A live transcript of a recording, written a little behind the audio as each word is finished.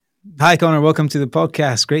Hi, Connor. Welcome to the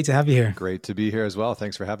podcast. Great to have you here. Great to be here as well.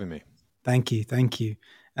 Thanks for having me. Thank you. Thank you.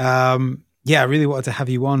 Yeah, I really wanted to have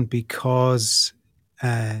you on because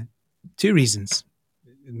uh, two reasons: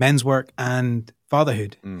 men's work and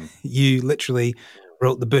fatherhood. Mm. You literally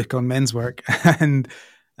wrote the book on men's work, and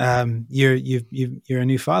you're a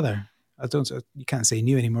new father. I don't. You can't say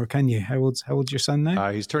new anymore, can you? How old's your son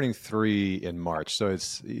now? He's turning 3 in March, so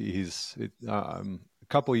he's a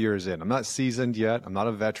couple years in. I'm not seasoned yet. I'm not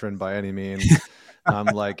a veteran by any means. I'm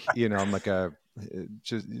like a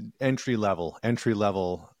just entry level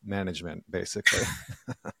management, basically.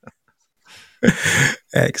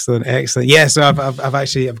 Excellent, excellent. Yeah, so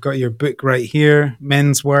I've got your book right here,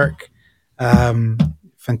 Men's Work. Um,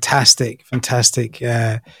 fantastic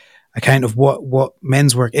account of what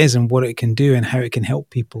men's work is and what it can do and how it can help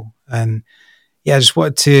people. And yeah, I just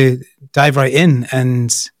wanted to dive right in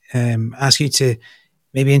and ask you to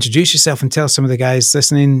maybe introduce yourself and tell some of the guys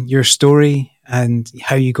listening your story and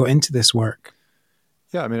how you got into this work.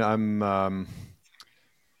 Yeah, I mean, I'm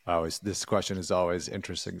always this question is always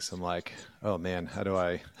interesting. So I'm like, oh man, how do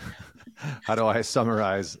I how do I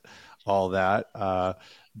summarize all that?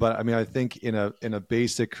 But I mean, I think in a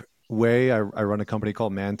basic way, I run a company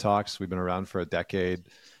called Man Talks. We've been around for a decade.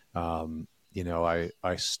 I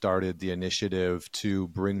started the initiative to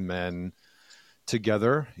bring men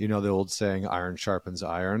together. You know, the old saying, iron sharpens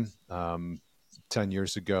iron. 10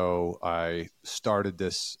 years ago, I started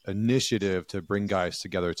this initiative to bring guys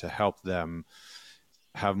together to help them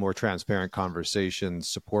have more transparent conversations,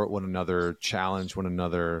 support one another, challenge one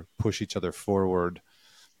another, push each other forward.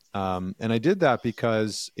 And I did that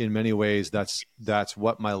because in many ways, that's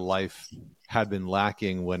what my life had been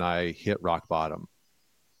lacking when I hit rock bottom.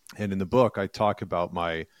 And in the book, I talk about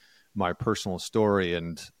my personal story.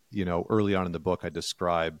 And, early on in the book, I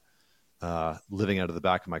describe living out of the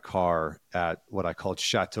back of my car at what I called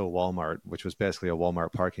Chateau Walmart, which was basically a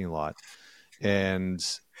Walmart parking lot. And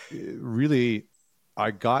really,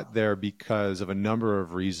 I got there because of a number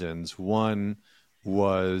of reasons. One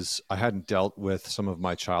was I hadn't dealt with some of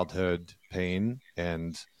my childhood pain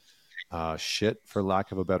and shit, for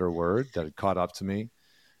lack of a better word, that had caught up to me.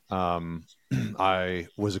 Um, I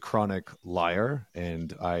was a chronic liar,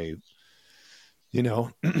 and I,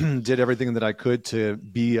 did everything that I could to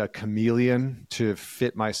be a chameleon to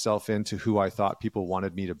fit myself into who I thought people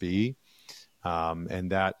wanted me to be.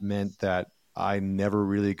 And that meant that I never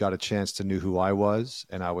really got a chance to know who I was.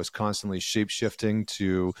 And I was constantly shape shifting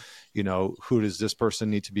to, who does this person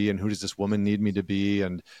need to be? And who does this woman need me to be?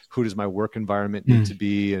 And who does my work environment need to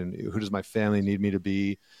be? And who does my family need me to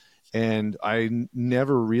be? And I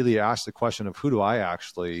never really asked the question of who do I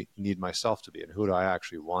actually need myself to be? And who do I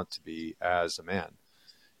actually want to be as a man?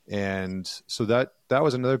 And so that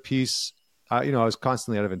was another piece. I was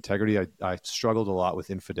constantly out of integrity. I struggled a lot with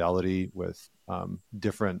infidelity, with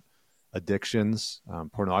different addictions.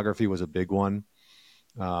 Pornography was a big one.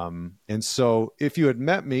 And so if you had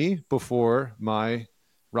met me before my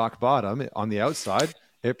rock bottom on the outside,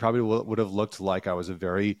 it probably would have looked like I was a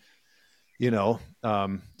very,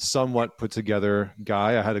 somewhat put together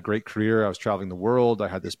guy. I had a great career. I was traveling the world. I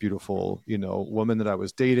had this beautiful, woman that I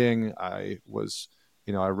was dating. I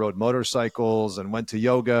rode motorcycles and went to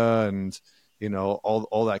yoga and,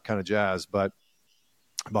 all that kind of jazz. But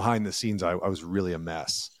behind the scenes, I was really a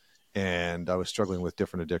mess, and I was struggling with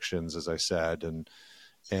different addictions, as I said,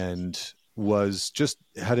 and was just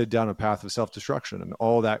headed down a path of self-destruction. And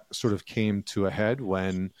all that sort of came to a head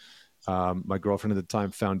when my girlfriend at the time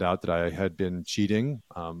found out that I had been cheating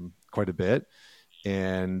quite a bit.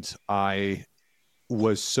 And I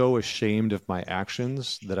was so ashamed of my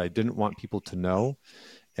actions that I didn't want people to know.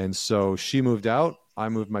 And so she moved out. I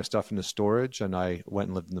moved my stuff into storage, and I went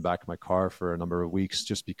and lived in the back of my car for a number of weeks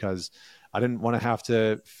just because I didn't want to have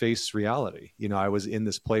to face reality. I was in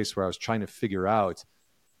this place where I was trying to figure out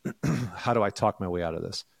how do I talk my way out of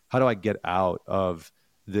this? How do I get out of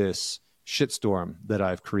this shitstorm that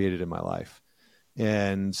I've created in my life?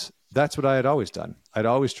 And that's what I had always done. I'd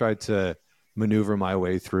always tried to maneuver my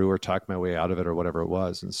way through or talk my way out of it or whatever it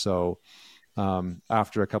was. And so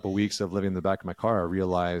after a couple of weeks of living in the back of my car, I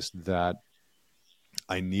realized that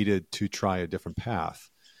I needed to try a different path.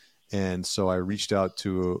 And so I reached out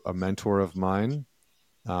to a mentor of mine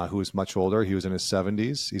who was much older. He was in his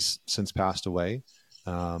 70s. He's since passed away,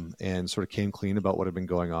 and sort of came clean about what had been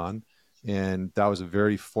going on. And that was a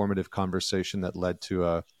very formative conversation that led to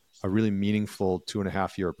a really meaningful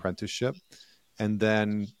 2.5-year apprenticeship. And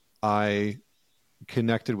then I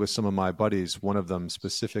connected with some of my buddies, one of them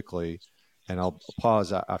specifically, and I'll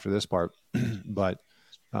pause after this part, but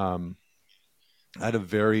I had a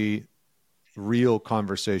very real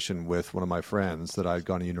conversation with one of my friends that I'd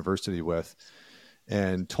gone to university with,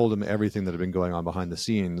 and told him everything that had been going on behind the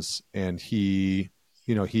scenes. And he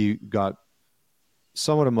got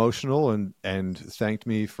somewhat emotional and thanked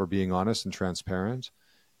me for being honest and transparent,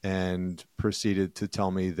 and proceeded to tell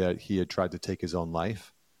me that he had tried to take his own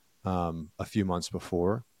life a few months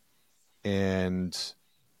before. And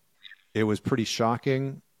it was pretty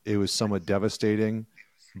shocking. It was somewhat devastating.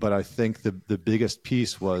 But I think the biggest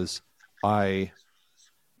piece was I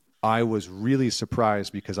I was really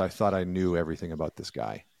surprised because I thought I knew everything about this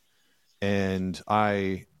guy. And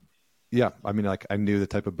I mean, like, I knew the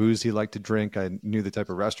type of booze he liked to drink. I knew the type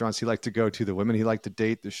of restaurants he liked to go to, the women he liked to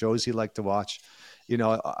date, the shows he liked to watch.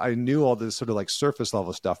 I knew all this sort of like surface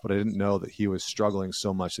level stuff, but I didn't know that he was struggling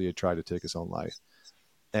so much that he had tried to take his own life.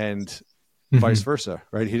 And vice versa,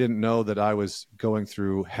 right? He didn't know that I was going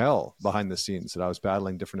through hell behind the scenes, that I was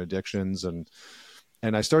battling different addictions. And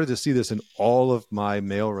I started to see this in all of my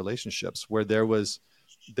male relationships, where there was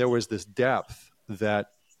this depth that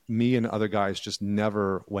me and other guys just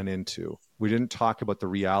never went into. We didn't talk about the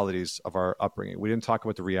realities of our upbringing. We didn't talk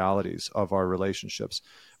about the realities of our relationships.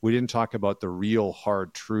 We didn't talk about the real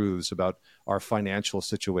hard truths about our financial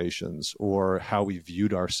situations or how we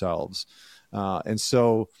viewed ourselves. And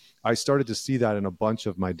so I started to see that in a bunch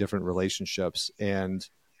of my different relationships. And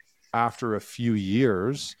after a few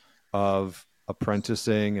years of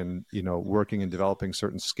apprenticing and working and developing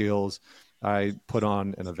certain skills, I put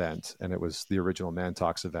on an event, and it was the original Man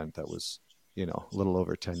Talks event that was a little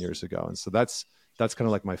over 10 years ago. And so that's kind of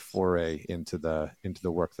like my foray into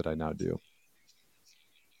the work that I now do.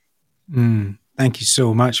 Thank you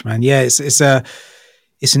so much, man. Yeah, it's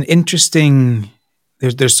an interesting.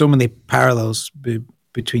 There's so many parallels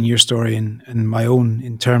between your story and my own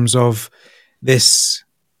in terms of this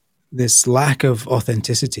lack of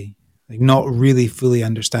authenticity, like not really fully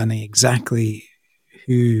understanding exactly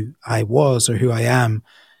who I was or who I am,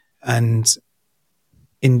 and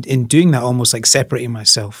in doing that, almost like separating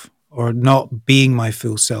myself or not being my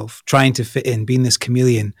full self, trying to fit in, being this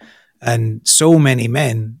chameleon. And so many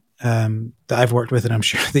men that I've worked with, and I'm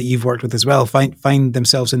sure that you've worked with as well, find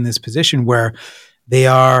themselves in this position where they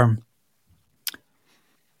are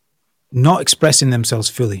not expressing themselves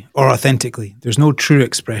fully or authentically. There's no true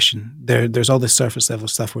expression. There's all this surface level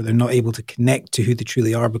stuff where they're not able to connect to who they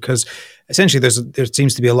truly are, because essentially there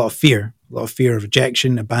seems to be a lot of fear of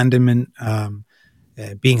rejection, abandonment,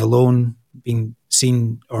 being alone, being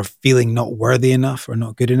seen or feeling not worthy enough or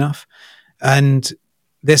not good enough. And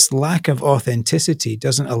this lack of authenticity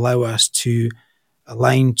doesn't allow us to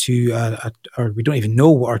align to, or we don't even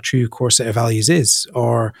know what our true core set of values is,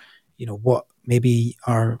 or, what maybe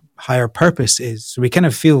our higher purpose is. So we kind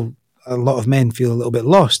of feel, a lot of men feel a little bit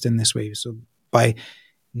lost in this way. So by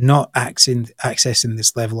not accessing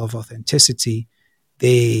this level of authenticity,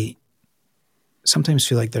 they sometimes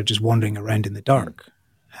feel like they're just wandering around in the dark.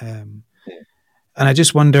 And I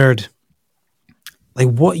just wondered, like,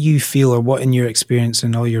 what you feel, or what in your experience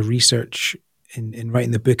and all your research in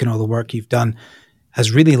writing the book and all the work you've done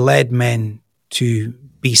has really led men to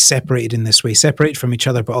be separated in this way, separated from each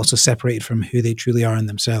other, but also separated from who they truly are in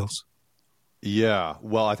themselves. Yeah.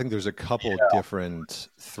 Well, I think there's a couple different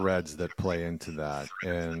threads that play into that.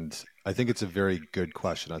 And I think it's a very good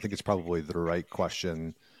question. I think it's probably the right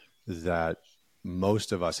question that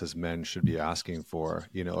most of us as men should be asking for,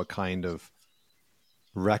 a kind of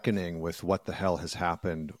reckoning with what the hell has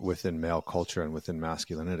happened within male culture and within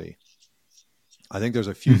masculinity. I think there's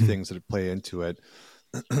a few things that play into it.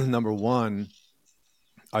 Number one,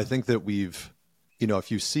 I think that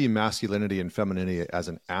if you see masculinity and femininity as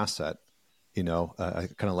an asset, kind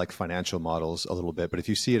of like financial models a little bit, but if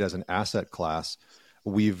you see it as an asset class,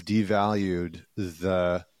 we've devalued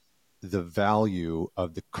the value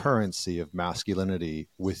of the currency of masculinity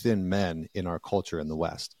within men in our culture in the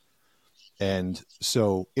West. And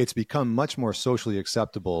so it's become much more socially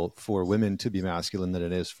acceptable for women to be masculine than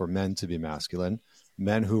it is for men to be masculine.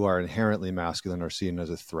 Men who are inherently masculine are seen as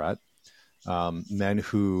a threat. Men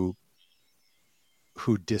who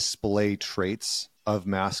display traits of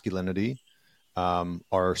masculinity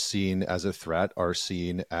are seen as a threat, are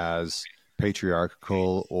seen as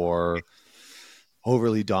patriarchal or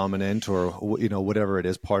overly dominant, or whatever it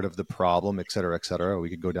is, part of the problem, et cetera, et cetera. We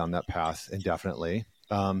could go down that path indefinitely.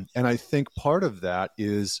 And I think part of that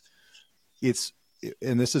is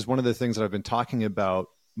and this is one of the things that I've been talking about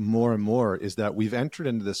more and more, is that we've entered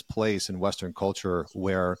into this place in Western culture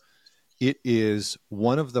where it is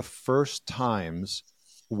one of the first times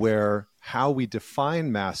where how we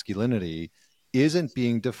define masculinity isn't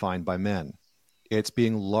being defined by men. It's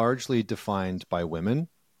being largely defined by women.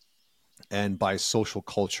 and by social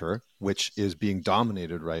culture, which is being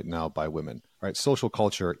dominated right now by women. Right, social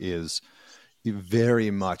culture is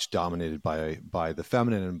very much dominated by the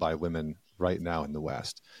feminine and by women right now in the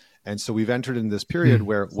West. And so we've entered in this period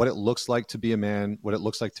where what it looks like to be a man, what it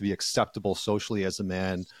looks like to be acceptable socially as a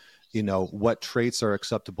man, what traits are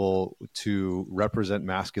acceptable to represent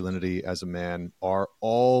masculinity as a man are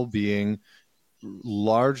all being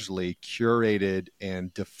largely curated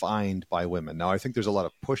and defined by women. Now, I think there's a lot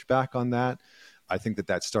of pushback on that. I think that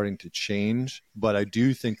that's starting to change, but I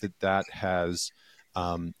do think that that has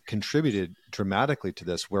contributed dramatically to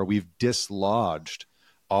this, where we've dislodged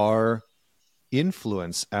our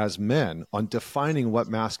influence as men on defining what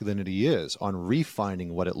masculinity is, on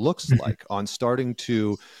refining what it looks like, on starting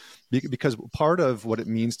to, because part of what it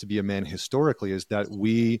means to be a man historically is that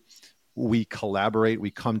we collaborate,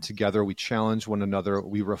 we come together, we challenge one another,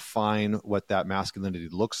 we refine what that masculinity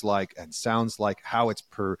looks like and sounds like, how it's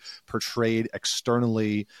portrayed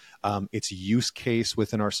externally, its use case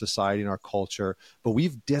within our society and our culture. But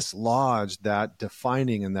we've dislodged that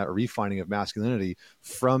defining and that refining of masculinity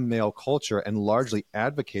from male culture and largely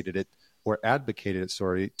advocated it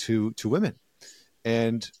to women.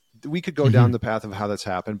 And we could go down the path of how that's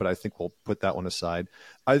happened, but I think we'll put that one aside.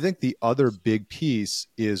 I think the other big piece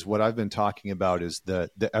is what I've been talking about is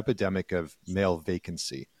the epidemic of male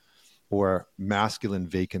vacancy or masculine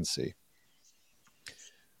vacancy.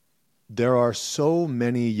 There are so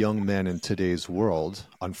many young men in today's world,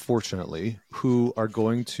 unfortunately, who are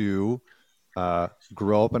going to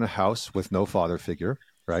grow up in a house with no father figure,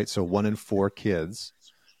 right? So 1 in 4 kids,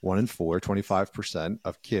 1 in 4, 25%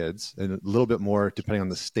 of kids, and a little bit more depending on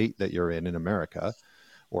the state that you're in America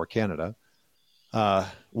or Canada,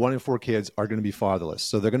 1 in 4 kids are going to be fatherless.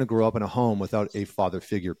 So they're going to grow up in a home without a father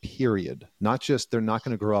figure, period. Not just they're not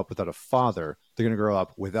going to grow up without a father, they're going to grow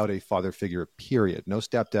up without a father figure, period. No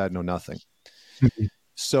stepdad, no nothing.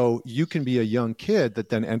 So you can be a young kid that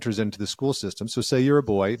then enters into the school system. So say you're a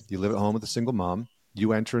boy, you live at home with a single mom,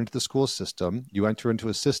 you enter into the school system, you enter into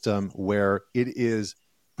a system where it is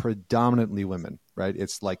predominantly women, right?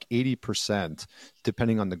 It's like 80%,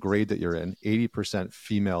 depending on the grade that you're in, 80%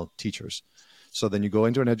 female teachers. So then you go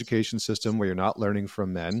into an education system where you're not learning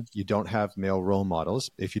from men. You don't have male role models.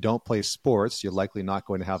 If you don't play sports, you're likely not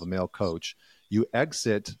going to have a male coach. You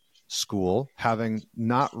exit school having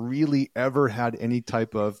not really ever had any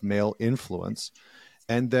type of male influence.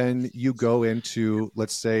 And then you go into,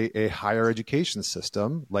 let's say, a higher education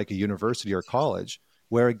system like a university or college,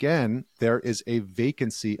 where again, there is a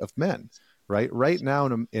vacancy of men, right? Right now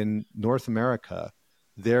in North America,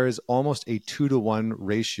 there is almost a 2-to-1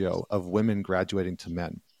 ratio of women graduating to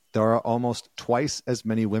men. There are almost twice as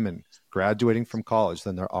many women graduating from college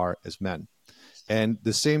than there are as men. And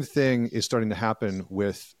the same thing is starting to happen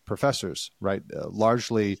with professors, right?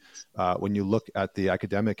 Largely, when you look at the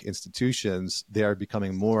academic institutions, they are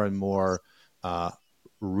becoming more and more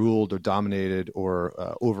ruled or dominated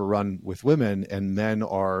or overrun with women, and men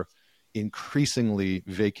are increasingly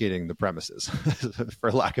vacating the premises,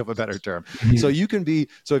 for lack of a better term. So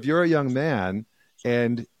if you're a young man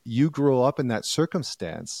and you grow up in that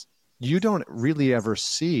circumstance, you don't really ever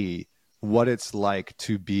see what it's like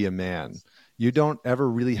to be a man. You don't ever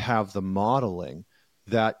really have the modeling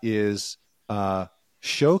that is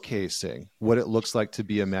showcasing what it looks like to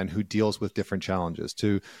be a man who deals with different challenges,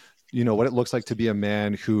 what it looks like to be a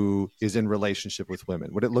man who is in relationship with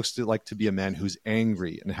women, what it looks like to be a man who's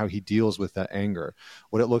angry and how he deals with that anger,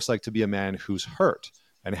 what it looks like to be a man who's hurt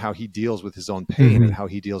and how he deals with his own pain and how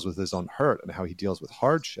he deals with his own hurt and how he deals with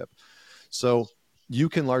hardship. So you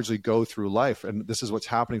can largely go through life, and this is what's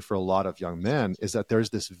happening for a lot of young men, is that there's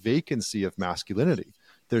this vacancy of masculinity.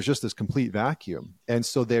 There's just this complete vacuum. And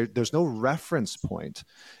so there's no reference point.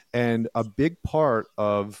 And a big part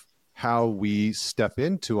of how we step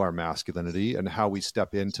into our masculinity and how we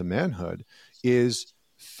step into manhood is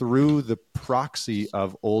through the proxy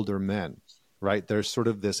of older men, right? There's sort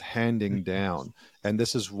of this handing down. And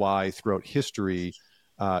this is why throughout history,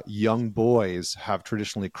 young boys have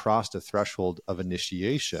traditionally crossed a threshold of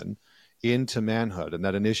initiation into manhood. And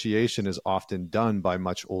that initiation is often done by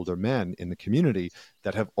much older men in the community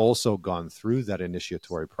that have also gone through that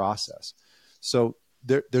initiatory process. So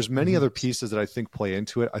there's many other pieces that I think play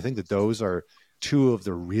into it. I think that those are two of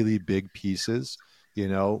the really big pieces,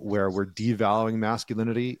 where we're devaluing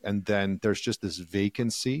masculinity. And then there's just this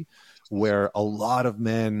vacancy where a lot of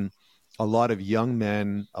young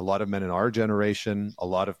men, a lot of men in our generation, a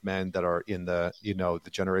lot of men that are in the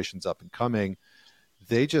generations up and coming,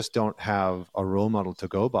 they just don't have a role model to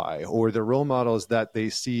go by, or the role models that they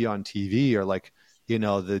see on TV are like,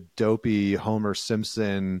 the dopey Homer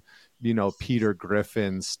Simpson, Peter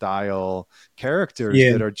Griffin style characters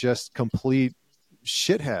Yeah. that are just complete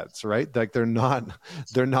shitheads, right? Like they're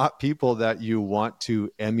not people that you want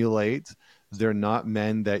to emulate. They're not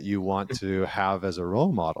men that you want to have as a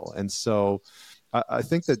role model. And so I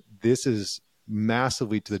think that this is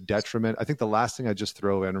massively to the detriment. I think the last thing I just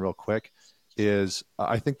throw in real quick is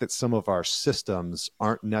I think that some of our systems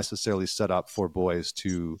aren't necessarily set up for boys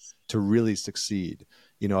to really succeed.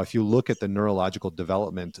 If you look at the neurological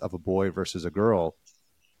development of a boy versus a girl,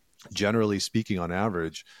 generally speaking, on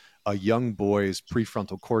average, a young boy's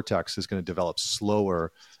prefrontal cortex is going to develop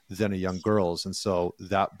slower than a young girl's. And so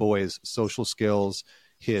that boy's social skills,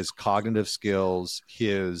 his cognitive skills,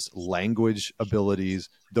 his language abilities,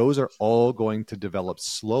 those are all going to develop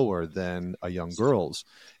slower than a young girl's.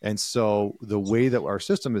 And so the way that our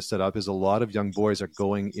system is set up is a lot of young boys are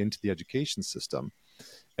going into the education system,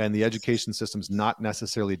 and the education system's not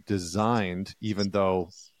necessarily designed, even though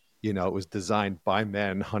it was designed by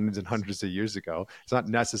men hundreds and hundreds of years ago. It's not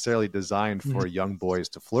necessarily designed for young boys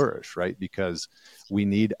to flourish, right? Because we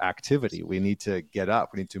need activity. We need to get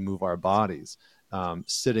up. We need to move our bodies.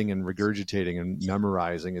 Sitting and regurgitating and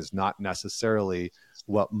memorizing is not necessarily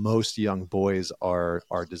what most young boys are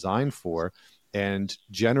designed for. And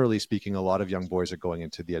generally speaking, a lot of young boys are going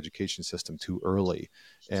into the education system too early.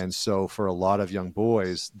 And so for a lot of young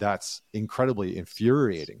boys, that's incredibly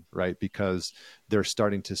infuriating, right? Because they're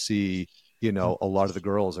starting to see, a lot of the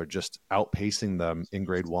girls are just outpacing them in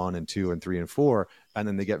grade 1 and 2 and 3 and 4. And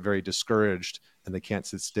then they get very discouraged and they can't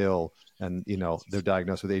sit still. And, they're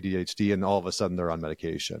diagnosed with ADHD and all of a sudden they're on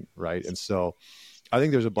medication, right? And so I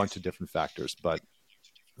think there's a bunch of different factors, but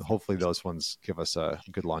hopefully those ones give us a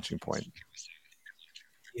good launching point.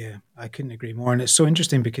 Yeah, I couldn't agree more. And it's so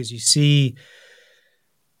interesting because you see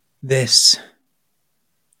this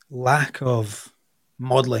lack of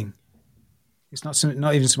modeling. It's not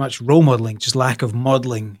even so much role modeling, just lack of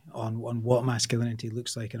modeling on what masculinity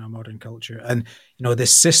looks like in our modern culture. And,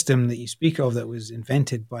 this system that you speak of that was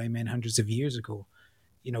invented by men hundreds of years ago,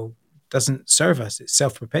 doesn't serve us. It's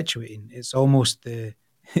self-perpetuating. It's almost the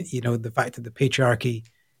fact that the patriarchy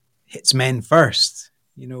hits men first.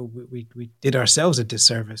 We did ourselves a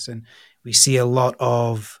disservice, and we see a lot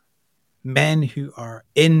of men who are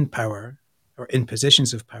in power or in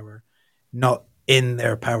positions of power, not in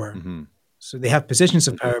their power. Mm-hmm. So they have positions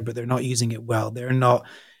of power, but they're not using it well. They're not,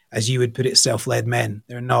 as you would put it, self-led men.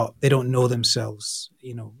 They don't know themselves.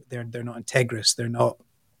 They're not integrous. They're not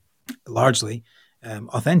largely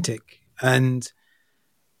authentic. And,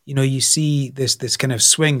 you see this kind of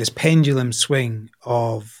swing, this pendulum swing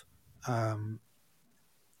of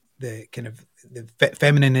the kind of the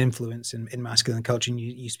feminine influence in masculine culture. And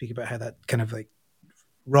you speak about how that kind of like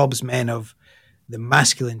robs men of the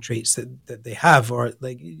masculine traits that they have, or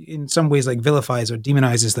like in some ways like vilifies or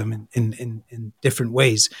demonizes them in different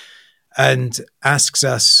ways, and asks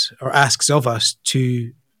of us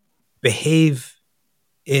to behave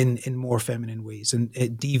in more feminine ways. And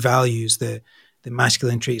it devalues the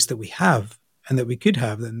masculine traits that we have and that we could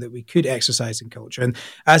have and that we could exercise in culture. And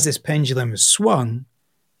as this pendulum is swung,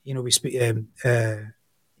 we speak.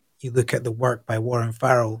 You look at the work by Warren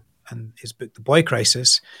Farrell and his book, The Boy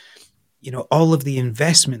Crisis. All of the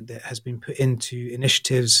investment that has been put into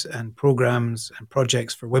initiatives and programs and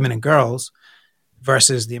projects for women and girls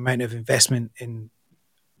versus the amount of investment in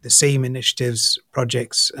the same initiatives,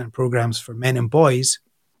 projects, and programs for men and boys,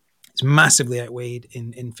 it's massively outweighed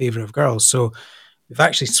in favor of girls. So we've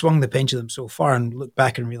actually swung the pendulum so far and looked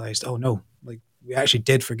back and realized, oh no, like we actually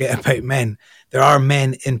did forget about men. There are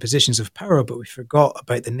men in positions of power, but we forgot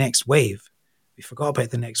about the next wave. We forgot about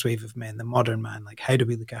the next wave of men, the modern man. Like, how do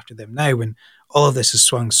we look after them now when all of this has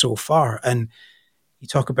swung so far? And you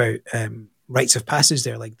talk about rites of passage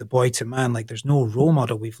there, like the boy to man, like there's no role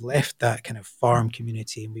model. We've left that kind of farm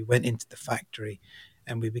community and we went into the factory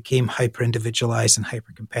and we became hyper individualized and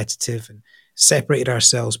hyper competitive and separated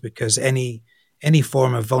ourselves because any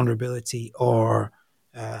form of vulnerability or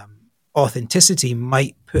authenticity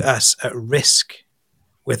might put us at risk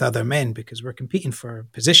with other men because we're competing for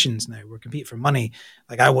positions now. We're competing for money.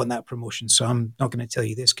 Like, I want that promotion, so I'm not going to tell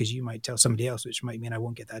you this because you might tell somebody else, which might mean I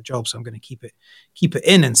won't get that job. So I'm going to keep it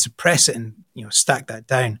in and suppress it and stack that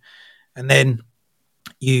down. And then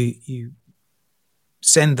you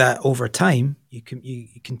send that over time. You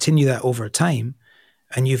continue that over time,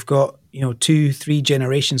 and you've got 2-3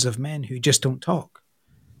 generations of men who just don't talk.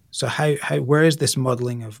 So where is this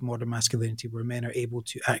modeling of modern masculinity where men are able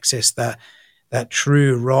to access that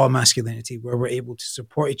true raw masculinity, where we're able to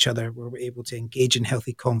support each other, where we're able to engage in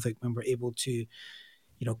healthy conflict, when we're able to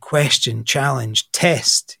question, challenge,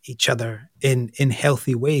 test each other in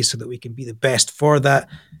healthy ways so that we can be the best for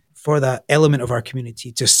for that element of our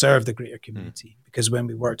community to serve the greater community. Because when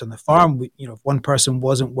we worked on the farm, if one person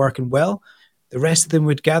wasn't working well, the rest of them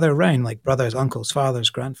would gather around like brothers, uncles,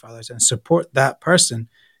 fathers, grandfathers, and support that person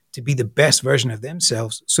to be the best version of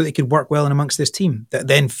themselves so they could work well in amongst this team that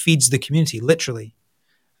then feeds the community, literally.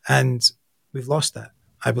 And we've lost that,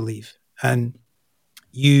 I believe. And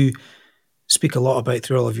you speak a lot about,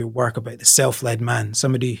 through all of your work, about the self-led man,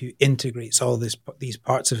 somebody who integrates all these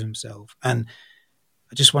parts of himself. And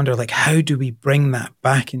I just wonder, like, how do we bring that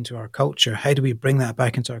back into our culture? How do we bring that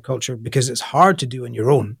back into our culture? Because it's hard to do on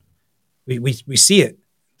your own. We see it.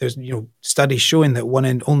 There's studies showing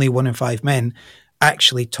that only 1 in 5 men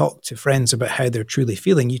actually talk to friends about how they're truly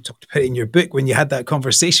feeling. You talked about it in your book when you had that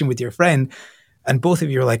conversation with your friend, and both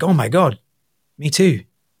of you were like, "Oh my God, me too."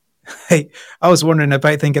 I was wondering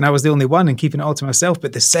about, thinking I was the only one and keeping it all to myself.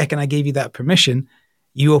 But the second I gave you that permission,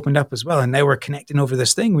 you opened up as well. And now we're connecting over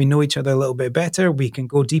this thing. We know each other a little bit better. We can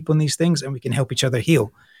go deep on these things and we can help each other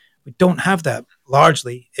heal. We don't have that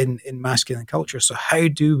largely in masculine culture. So how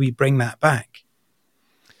do we bring that back?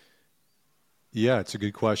 Yeah, it's a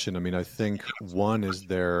good question. I mean, I think one is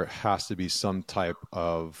there has to be some type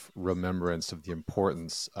of remembrance of the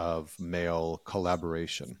importance of male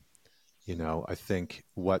collaboration. I think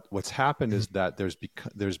what's happened is that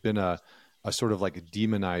there's been a sort of like a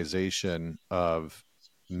demonization of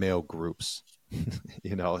male groups.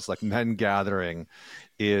 It's like men gathering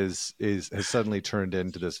has suddenly turned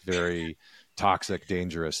into this very toxic,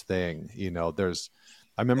 dangerous thing.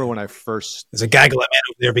 I remember when I first... There's a gaggle of men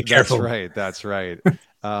over there. Be careful. That's right.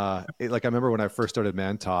 I remember when I first started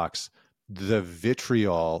Man Talks, the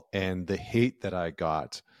vitriol and the hate that I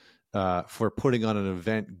got for putting on an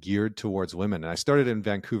event geared towards women. And I started in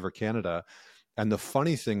Vancouver, Canada. And the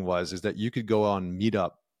funny thing is that you could go on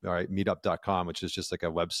Meetup, all right, meetup.com, which is just like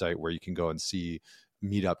a website where you can go and see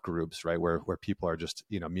meetup groups, right? Where people are just,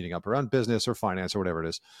 meeting up around business or finance or whatever it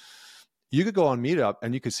is. You could go on Meetup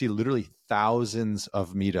and you could see literally thousands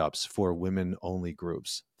of meetups for women only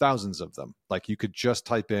groups, thousands of them. Like you could just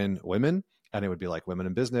type in women and it would be like women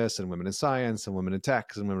in business and women in science and women in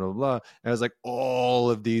tech and women blah, blah, blah. And it was like all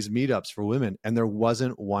of these meetups for women. And there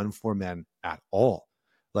wasn't one for men at all.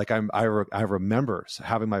 Like I remember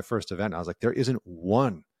having my first event. I was like, there isn't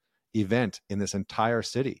one event in this entire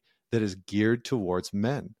city that is geared towards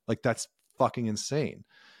men. Like that's fucking insane,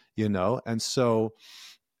 And so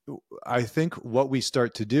I think what we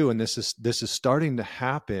start to do, and this is starting to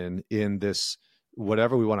happen in this,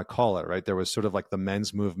 whatever we want to call it, right? There was sort of like the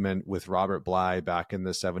men's movement with Robert Bly back in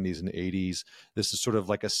the 70s and 80s. This is sort of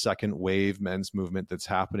like a second wave men's movement that's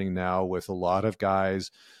happening now with a lot of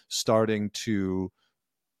guys starting to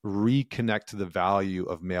reconnect to the value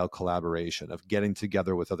of male collaboration, of getting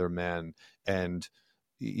together with other men and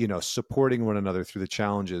supporting one another through the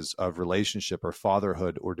challenges of relationship or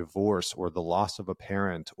fatherhood or divorce or the loss of a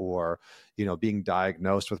parent or, being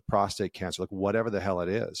diagnosed with prostate cancer, like whatever the hell it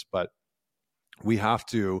is. But we have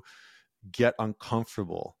to get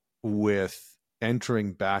uncomfortable with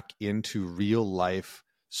entering back into real life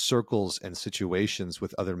circles and situations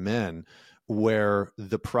with other men where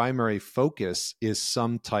the primary focus is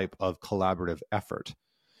some type of collaborative effort.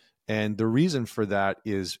 And the reason for that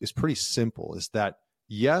is pretty simple, is that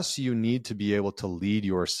yes, you need to be able to lead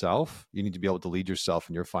yourself. You need to be able to lead yourself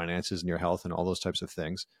in your finances and your health and all those types of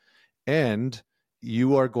things. And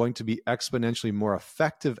you are going to be exponentially more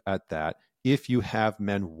effective at that if you have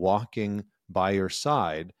men walking by your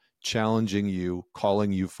side, challenging you,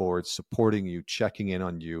 calling you forward, supporting you, checking in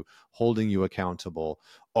on you, holding you accountable.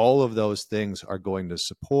 All of those things are going to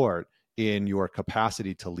support in your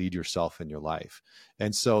capacity to lead yourself in your life.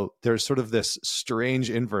 And so there's sort of this strange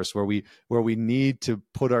inverse where we need to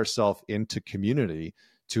put ourselves into community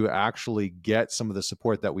to actually get some of the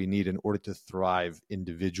support that we need in order to thrive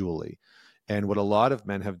individually. And what a lot of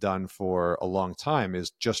men have done for a long time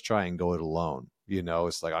is just try and go it alone.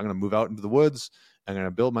 It's like, I'm going to move out into the woods, I'm going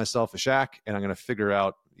to build myself a shack, and I'm going to figure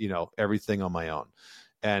out, everything on my own.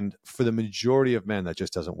 And for the majority of men, that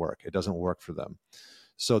just doesn't work. It doesn't work for them.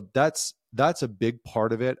 So that's a big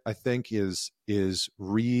part of it, I think, is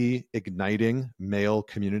reigniting male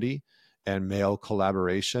community and male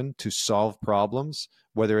collaboration to solve problems,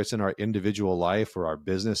 whether it's in our individual life or our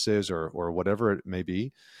businesses or whatever it may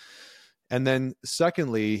be. And then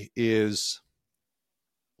secondly is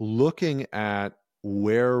looking at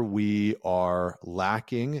where we are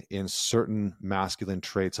lacking in certain masculine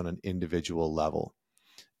traits on an individual level.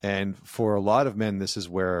 And for a lot of men, this is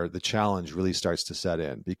where the challenge really starts to set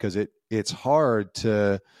in, because it's hard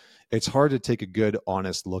to take a good,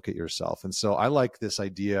 honest look at yourself. And so I like this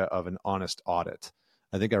idea of an honest audit.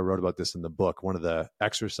 I think I wrote about this in the book. One of the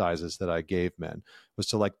exercises that I gave men was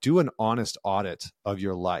to like do an honest audit of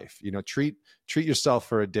your life. You know, treat yourself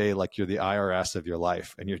for a day like you're the IRS of your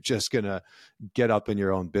life, and you're just going to get up in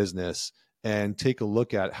your own business and take a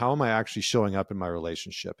look at how am I actually showing up in my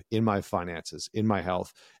relationship, in my finances, in my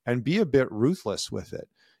health, and be a bit ruthless with it.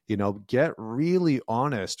 You know, get really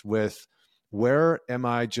honest with, where am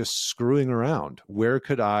I just screwing around? Where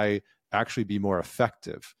could I actually be more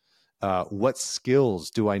effective? What skills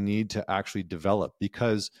do I need to actually develop?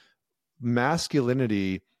 Because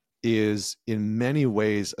masculinity is in many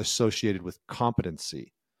ways associated with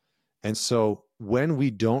competency. And so when we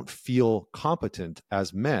don't feel competent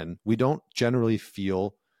as men, we don't generally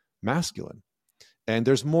feel masculine. And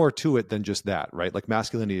there's more to it than just that, right? Like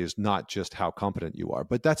masculinity is not just how competent you are,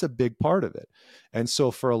 but that's a big part of it. And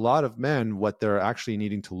so for a lot of men, what they're actually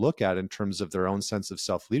needing to look at in terms of their own sense of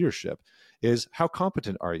self-leadership is, how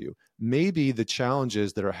competent are you? Maybe the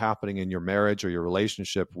challenges that are happening in your marriage or your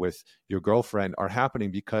relationship with your girlfriend are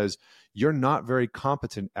happening because you're not very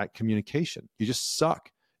competent at communication. You just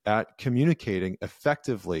suck at communicating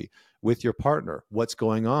effectively with your partner, what's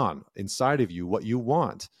going on inside of you, what you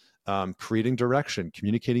want. Creating direction,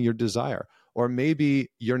 communicating your desire. Or maybe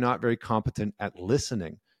you're not very competent at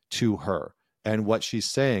listening to her and what she's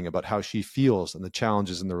saying about how she feels and the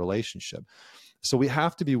challenges in the relationship. So we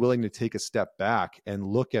have to be willing to take a step back and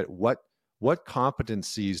look at what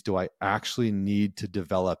competencies do I actually need to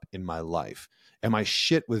develop in my life? Am I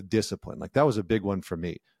shit with discipline? Like that was a big one for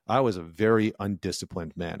me. I was a very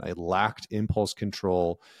undisciplined man. I lacked impulse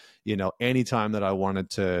control. You know, anytime that I wanted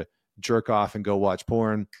to jerk off and go watch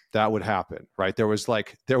porn, that would happen, right? There was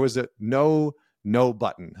a no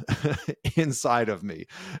button inside of me.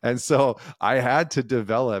 And so I had to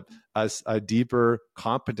develop a deeper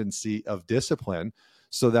competency of discipline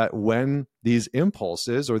so that when these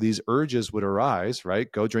impulses or these urges would arise,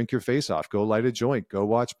 right? Go drink your face off, go light a joint, go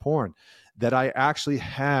watch porn, that I actually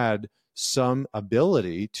had some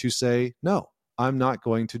ability to say, no, I'm not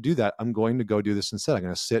going to do that. I'm going to go do this instead. I'm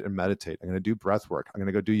going to sit and meditate. I'm going to do breath work. I'm going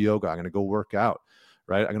to go do yoga. I'm going to go work out,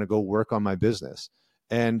 right? I'm going to go work on my business.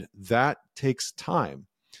 And that takes time.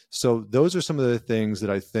 So those are some of the things that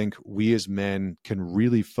I think we as men can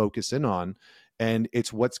really focus in on. And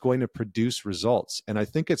it's what's going to produce results. And I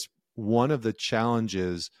think it's one of the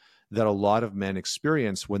challenges that a lot of men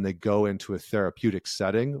experience when they go into a therapeutic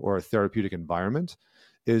setting or a therapeutic environment,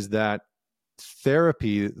 is that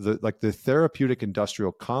therapy, the therapeutic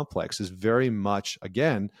industrial complex is very much,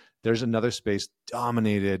 again, there's another space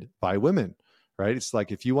dominated by women, right? It's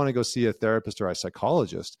like, if you want to go see a therapist or a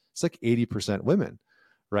psychologist, it's like 80% women,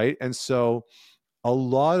 right? And so a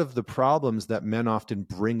lot of the problems that men often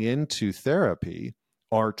bring into therapy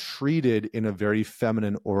are treated in a very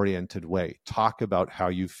feminine oriented way. Talk about how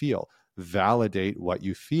you feel, validate what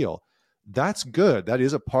you feel. That's good. That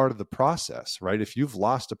is a part of the process, right? If you've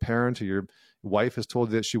lost a parent or your wife has told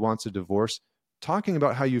you that she wants a divorce, talking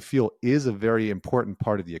about how you feel is a very important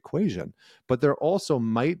part of the equation. But there also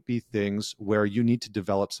might be things where you need to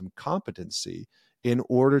develop some competency in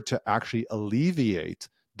order to actually alleviate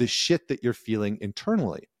the shit that you're feeling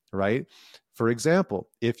internally, right? For example,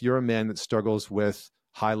 if you're a man that struggles with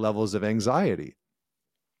high levels of anxiety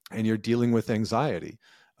and you're dealing with anxiety,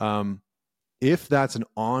 if that's an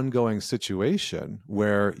ongoing situation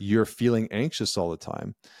where you're feeling anxious all the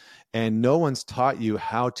time and no one's taught you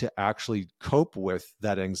how to actually cope with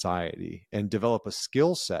that anxiety and develop a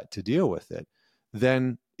skill set to deal with it,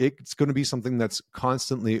 then it's going to be something that's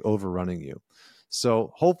constantly overrunning you.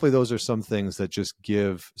 So hopefully those are some things that just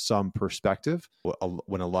give some perspective.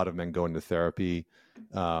 When a lot of men go into therapy,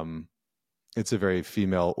 it's a very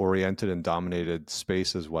female oriented and dominated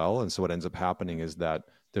space as well. And so what ends up happening is that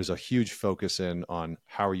there's a huge focus in on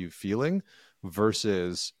how are you feeling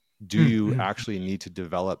versus do you actually need to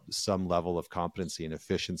develop some level of competency and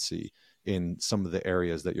efficiency in some of the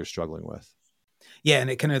areas that you're struggling with. Yeah, and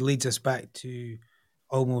it kind of leads us back to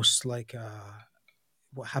almost like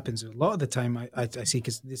what happens a lot of the time. I see,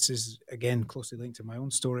 because this is again closely linked to my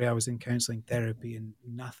own story. I was in counseling therapy and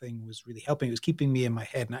nothing was really helping. It was keeping me in my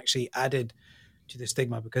head and actually added to the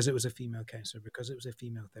stigma because it was a female counselor, because it was a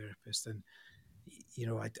female therapist. And, you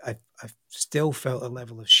know, I still felt a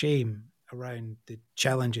level of shame around the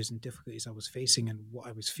challenges and difficulties I was facing and what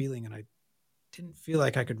I was feeling. And I didn't feel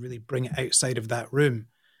like I could really bring it outside of that room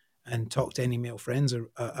and talk to any male friends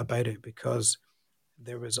about it, because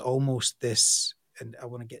there was almost this, and I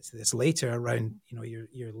want to get to this later, around, you know,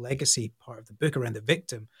 your legacy part of the book around the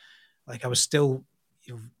victim. Like I was still,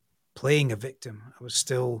 you know, playing a victim. I was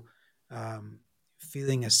still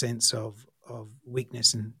feeling a sense of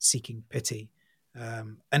weakness and seeking pity.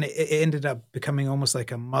 And it ended up becoming almost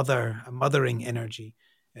like a mothering energy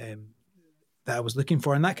that I was looking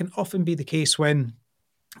for. And that can often be the case when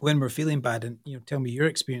we're feeling bad. And tell me your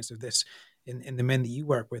experience of this in the men that you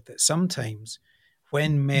work with. That sometimes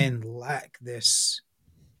when men lack this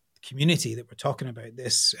community that we're talking about,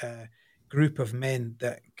 this group of men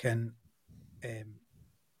that can um,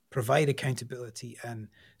 provide accountability and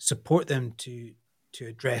support them to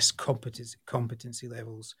address competency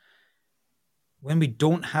levels. When we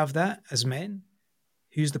don't have that as men,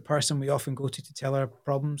 who's the person we often go to tell our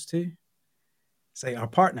problems to? It's like our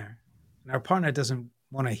partner, and our partner doesn't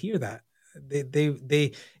want to hear that.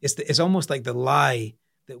 It's almost like the lie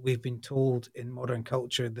that we've been told in modern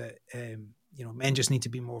culture that men just need to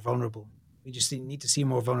be more vulnerable. We just need to see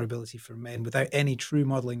more vulnerability from men without any true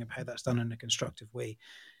modeling of how that's done in a constructive way.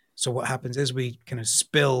 So what happens is we kind of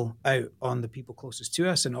spill out on the people closest to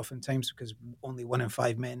us, and oftentimes because only 1 in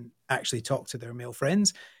 5 men actually talk to their male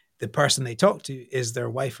friends, the person they talk to is their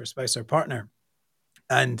wife or spouse or partner,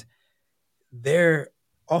 and they're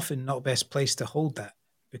often not best placed to hold that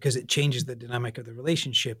because it changes the dynamic of the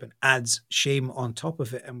relationship and adds shame on top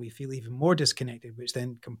of it, and we feel even more disconnected, which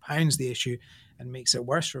then compounds the issue and makes it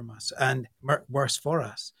worse from us and worse for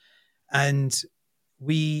us. And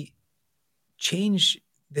we change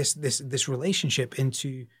this relationship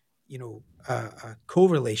into a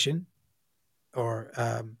correlation or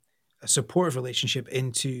a supportive relationship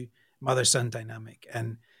into mother-son dynamic.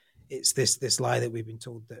 And it's this lie that we've been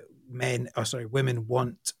told that women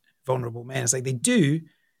want vulnerable men. It's like they do,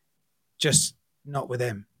 just not with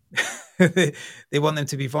them. They want them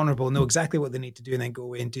to be vulnerable, know exactly what they need to do, and then go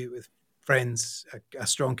away and do it with friends, a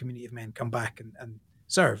strong community of men, come back and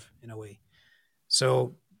serve in a way.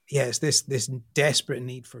 So yeah, it's this desperate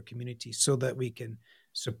need for community so that we can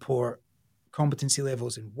support competency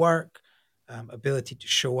levels in work, ability to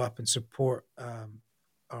show up and support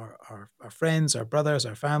our friends, our brothers,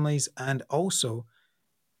 our families, and also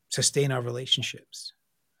sustain our relationships.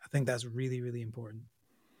 I think that's really, really important.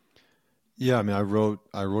 Yeah, I mean, I wrote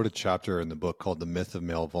a chapter in the book called "The Myth of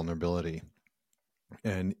Male Vulnerability,"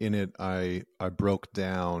 and in it, I broke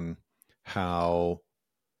down how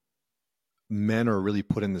men are really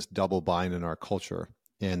put in this double bind in our culture,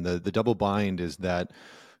 and the double bind is that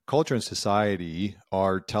culture and society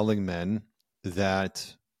are telling men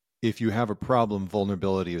that if you have a problem,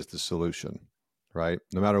 vulnerability is the solution, right?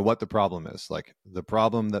 No matter what the problem is. Like the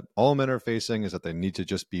problem that all men are facing is that they need to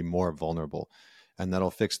just be more vulnerable, and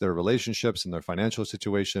that'll fix their relationships and their financial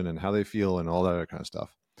situation and how they feel and all that other kind of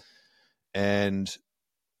stuff. And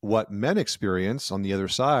what men experience on the other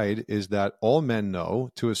side is that all men know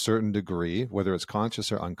to a certain degree, whether it's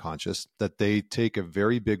conscious or unconscious, that they take a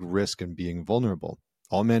very big risk in being vulnerable.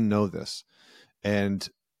 All men know this. And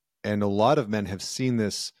a lot of men have seen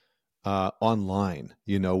this online,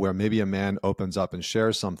 where maybe a man opens up and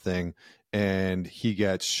shares something and he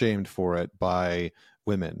gets shamed for it by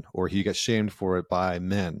women, or he gets shamed for it by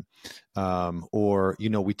men. Or,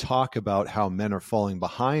 we talk about how men are falling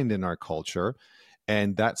behind in our culture,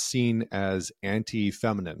 and that's seen as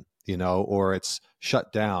anti-feminine, or it's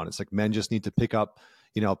shut down. It's like men just need to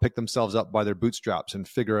pick themselves up by their bootstraps and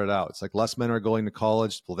figure it out. It's like less men are going to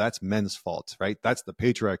college. Well, that's men's fault, right? That's the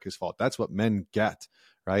patriarchy's fault. That's what men get,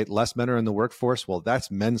 right? Less men are in the workforce. Well,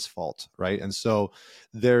 that's men's fault, right? And so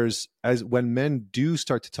when men do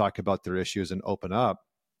start to talk about their issues and open up,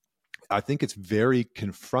 I think it's very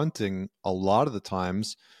confronting a lot of the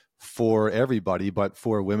times for everybody, but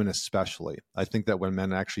for women especially. I think that when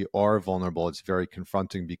men actually are vulnerable, it's very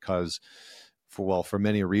confronting because for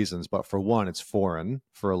many reasons, but for one, it's foreign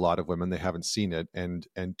for a lot of women. They haven't seen it. And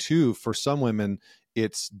two, for some women,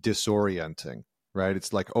 it's disorienting, right?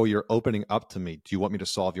 It's like, oh, you're opening up to me. Do you want me to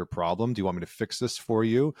solve your problem? Do you want me to fix this for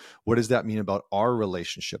you? What does that mean about our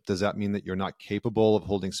relationship? Does that mean that you're not capable of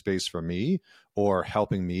holding space for me or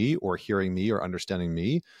helping me or hearing me or understanding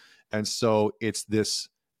me? And so it's this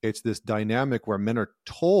dynamic where men are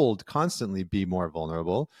told constantly be more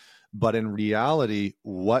vulnerable, but in reality,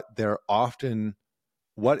 what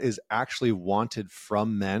is actually wanted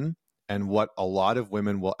from men, and what a lot of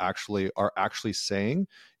women are actually saying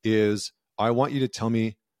is, I want you to tell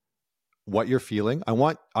me what you're feeling. I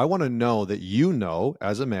want to know that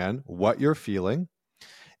as a man what you're feeling,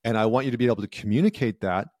 and I want you to be able to communicate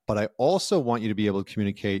that, but I also want you to be able to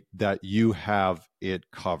communicate that you have it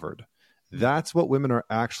covered. That's what women are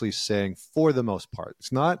actually saying for the most part.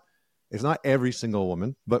 It's not every single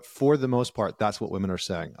woman, but for the most part, that's what women are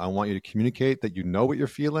saying. I want you to communicate that you know what you're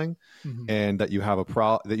feeling, and that you have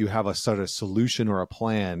a sort of solution or a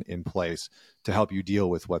plan in place to help you dealing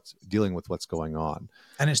with what's going on.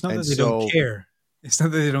 And it's not that they don't care. It's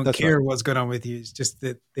not that they don't That's right. care what's going on with you. It's just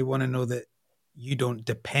that they want to know that you don't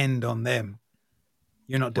depend on them.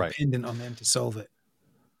 You're not Right. dependent on them to solve it.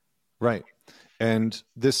 Right. And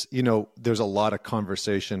this, there's a lot of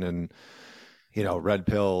conversation and, red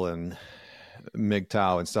pill and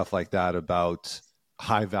MGTOW and stuff like that about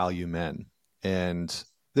high value men. And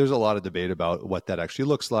there's a lot of debate about what that actually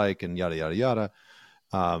looks like and yada, yada, yada.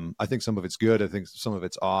 I think some of it's good. I think some of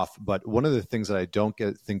it's off. But one of the things that I don't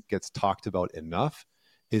think gets talked about enough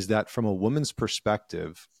is that from a woman's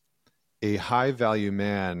perspective, a high value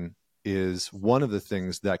man is one of the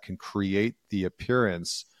things that can create the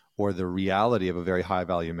appearance or the reality of a very high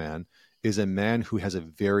value man is a man who has a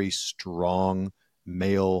very strong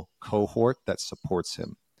male cohort that supports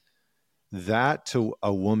him. That to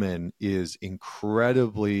a woman is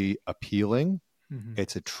incredibly appealing. Mm-hmm.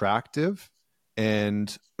 It's attractive.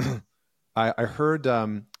 And I heard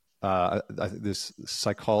this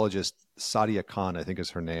psychologist, Sadia Khan, I think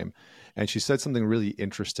is her name. And she said something really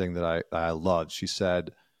interesting that I loved. She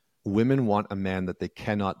said, women want a man that they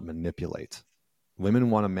cannot manipulate.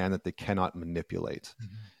 Women want a man that they cannot manipulate.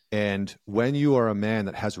 Mm-hmm. And when you are a man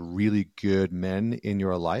that has really good men in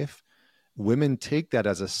your life, women take that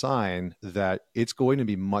as a sign that it's going to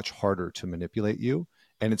be much harder to manipulate you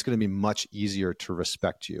and it's going to be much easier to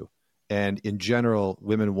respect you. And in general,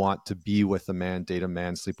 women want to be with a man, date a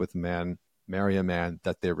man, sleep with a man, marry a man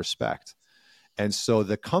that they respect. And so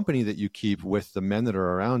the company that you keep with the men that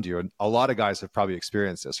are around you, and a lot of guys have probably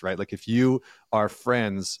experienced this, right? Like if you are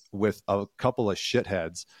friends with a couple of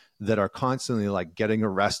shitheads that are constantly like getting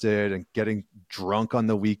arrested and getting drunk on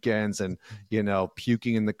the weekends and,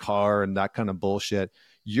 puking in the car and that kind of bullshit,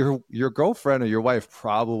 your girlfriend or your wife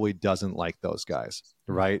probably doesn't like those guys,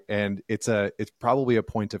 right? And it's probably a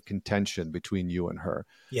point of contention between you and her.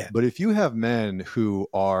 Yeah. But if you have men who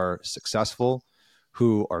are successful,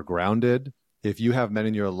 who are grounded, if you have men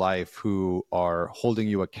in your life who are holding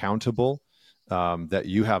you accountable, that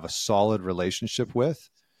you have a solid relationship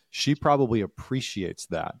with, she probably appreciates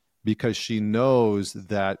that because she knows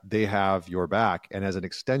that they have your back. And as an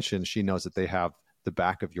extension, she knows that they have the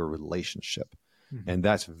back of your relationship. Mm-hmm. And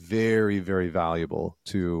that's very, very valuable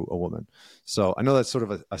to a woman. So I know that's sort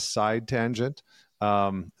of a side tangent,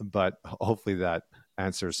 but hopefully that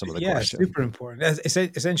answers some of the question. Yeah, super important. It's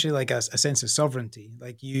essentially like a sense of sovereignty.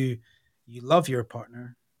 Like you love your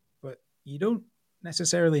partner, but you don't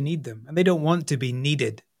necessarily need them, and they don't want to be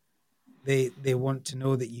needed. They want to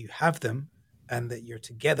know that you have them and that you're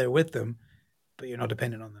together with them, but you're not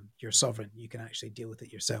dependent on them. You're sovereign. You can actually deal with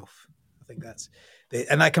it yourself. I think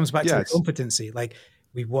and that comes back to the competency. Like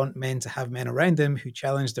we want men to have men around them who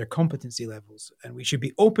challenge their competency levels, and we should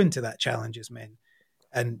be open to that challenge as men.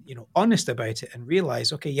 And honest about it and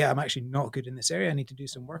realize, okay, yeah, I'm actually not good in this area. I need to do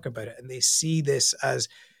some work about it. And they see this as,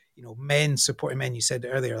 men supporting men. You said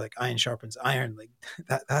earlier, like iron sharpens iron. Like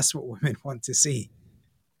that's what women want to see.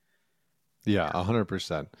 Yeah,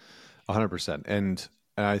 100%, 100%. And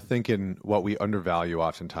I think in what we undervalue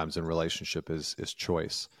oftentimes in relationship is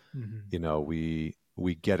choice. Mm-hmm.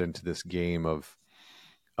 We get into this game of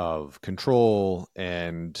control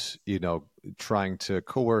and trying to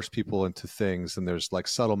coerce people into things, and there's like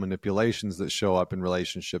subtle manipulations that show up in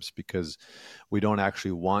relationships because we don't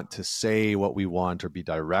actually want to say what we want or be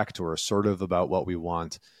direct or assertive about what we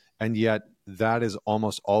want, and yet that is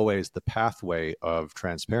almost always the pathway of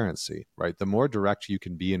transparency, right? The more direct you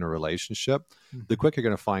can be in a relationship, mm-hmm. the quicker you're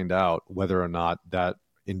going to find out whether or not that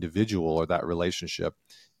individual or that relationship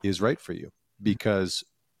is right for you, because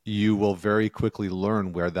you will very quickly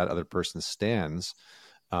learn where that other person stands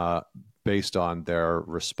based on their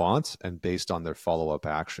response and based on their follow-up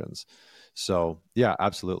actions. So yeah,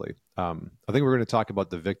 absolutely. I think we're going to talk about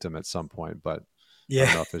the victim at some point, but I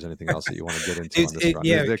don't know if there's anything else that you want to get into on this front.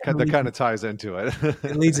 Yeah, that kind of ties into it.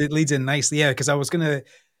 it leads in nicely. Yeah, because I was going to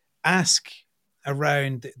ask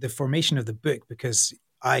around the formation of the book, because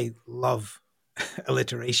I love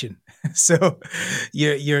alliteration. So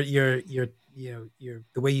you're the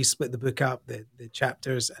way you split the book up, the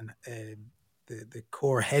chapters and the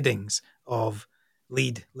core headings of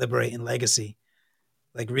lead, liberate, and legacy,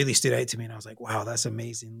 like really stood out to me. And I was like, wow, that's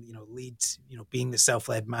amazing. Lead, being the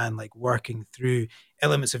self-led man, like working through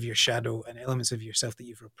elements of your shadow and elements of yourself that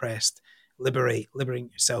you've repressed, liberating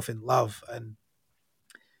yourself in love. And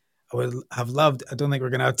I would have loved, I don't think we're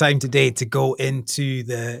going to have time today to go into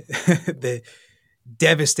the the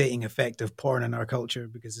devastating effect of porn in our culture,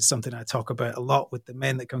 because it's something I talk about a lot with the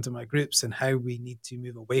men that come to my groups and how we need to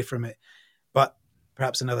move away from it. But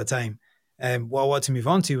perhaps another time. What I want to move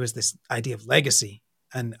on to is this idea of legacy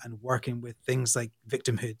and working with things like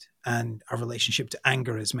victimhood and our relationship to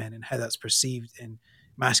anger as men and how that's perceived in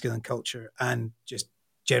masculine culture and just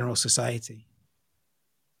general society?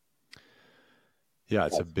 Yeah,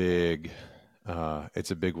 it's a big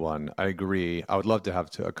one. I agree. I would love to have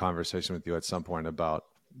a conversation with you at some point about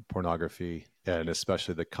pornography and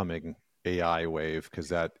especially the coming AI wave, because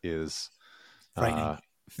that is Frightening.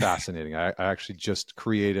 fascinating. I actually just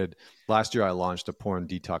created last year. I launched a porn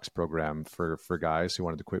detox program for guys who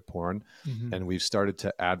wanted to quit porn, and we've started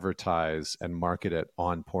to advertise and market it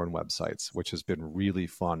on porn websites, which has been really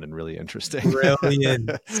fun and really interesting. Brilliant.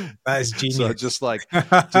 That is So genius. just like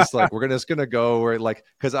we're just gonna go where like,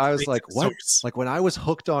 because I was like, what? Source. Like when I was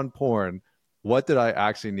hooked on porn, what did I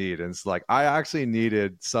actually need? And it's like I actually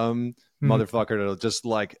needed some motherfucker to just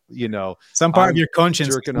like, Some part of I'm your conscience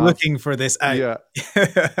is jerking off. looking for this out. Yeah.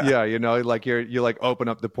 Yeah, like you like open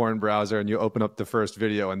up the porn browser and you open up the first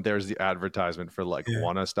video and there's the advertisement for like,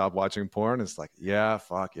 want to stop watching porn? It's like, yeah,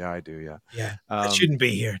 fuck yeah, I do. Yeah. Yeah. I shouldn't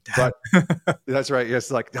be here. Damn. But that's right.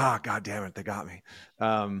 It's like, God damn it, they got me.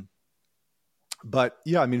 But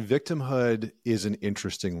yeah, I mean, victimhood is an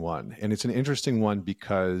interesting one, and it's an interesting one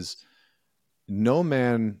because no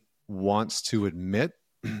man wants to admit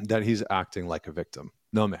that he's acting like a victim.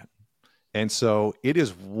 No man. And so it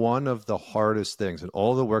is one of the hardest things. And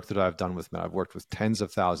all the work that I've done with men, I've worked with tens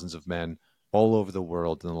of thousands of men all over the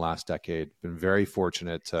world in the last decade. Been very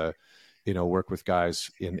fortunate to, work with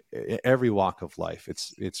guys in every walk of life.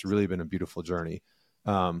 It's really been a beautiful journey.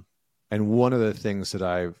 And one of the things that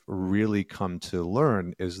I've really come to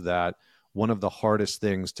learn is that one of the hardest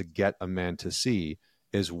things to get a man to see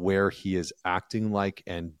is where he is acting like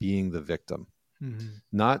and being the victim.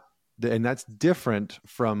 And that's different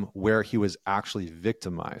from where he was actually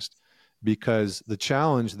victimized, because the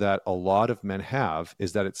challenge that a lot of men have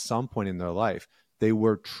is that at some point in their life, they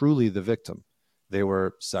were truly the victim. They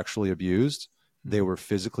were sexually abused. They were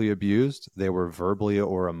physically abused. They were verbally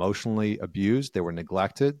or emotionally abused. They were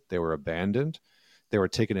neglected. They were abandoned. They were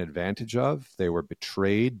taken advantage of. They were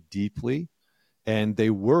betrayed deeply. And they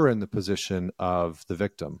were in the position of the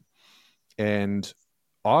victim. And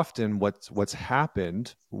often what's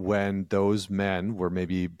happened when those men were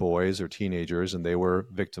maybe boys or teenagers and they were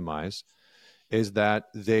victimized is that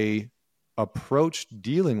they approached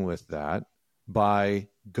dealing with that by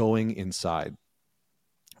going inside,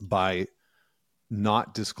 by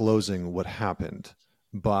not disclosing what happened,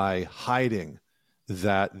 by hiding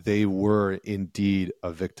that they were indeed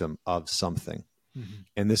a victim of something.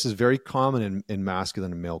 And this is very common in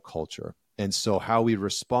masculine and male culture. And so how we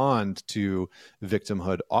respond to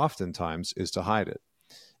victimhood oftentimes is to hide it.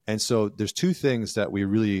 And so there's two things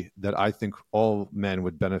that I think all men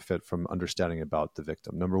would benefit from understanding about the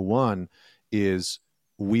victim. Number one is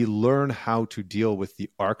we learn how to deal with the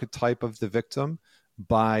archetype of the victim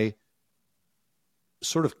by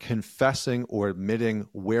sort of confessing or admitting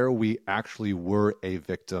where we actually were a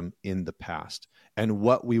victim in the past and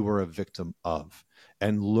what we were a victim of,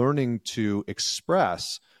 and learning to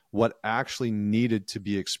express what actually needed to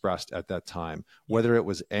be expressed at that time, whether it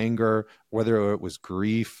was anger, whether it was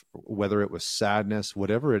grief, whether it was sadness,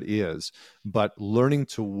 whatever it is, but learning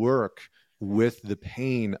to work with the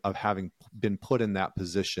pain of having been put in that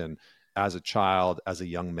position as a child, as a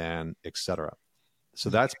young man, etc. So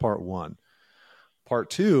that's part one. Part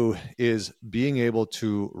two is being able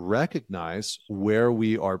to recognize where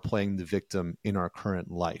we are playing the victim in our current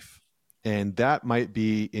life. And that might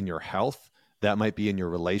be in your health. That might be in your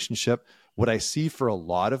relationship. What I see for a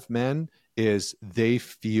lot of men is they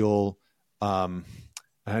feel, I've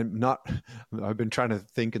been trying to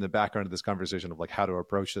think in the background of this conversation of like how to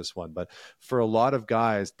approach this one. But for a lot of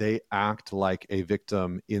guys, they act like a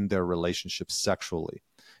victim in their relationship sexually.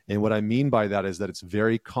 And what I mean by that is that it's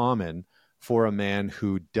very common for a man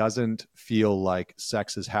who doesn't feel like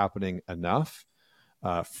sex is happening enough,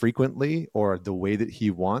 frequently, or the way that he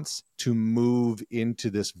wants, to move into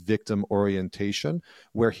this victim orientation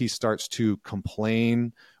where he starts to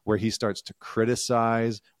complain, where he starts to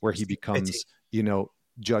criticize, where he becomes,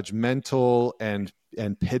 judgmental and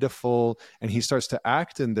pitiful, and he starts to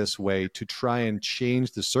act in this way to try and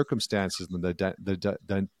change the circumstances and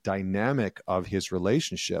the dynamic of his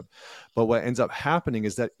relationship. But what ends up happening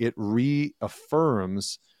is that it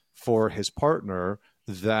reaffirms for his partner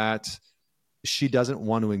that she doesn't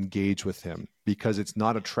want to engage with him because it's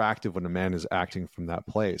not attractive when a man is acting from that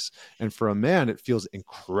place. And for a man, it feels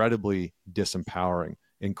incredibly disempowering.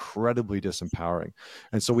 And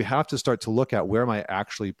so we have to start to look at, where am I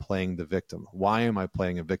actually playing the victim? Why am I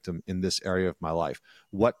playing a victim in this area of my life?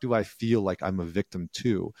 What do I feel like I'm a victim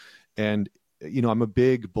to? And, I'm a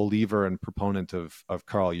big believer and proponent of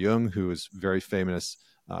Carl Jung, who is very famous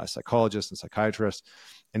psychologist and psychiatrist.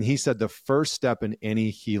 And he said the first step in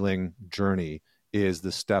any healing journey is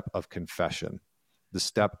the step of confession, the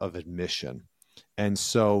step of admission. And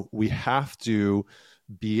so we have to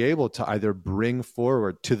be able to either bring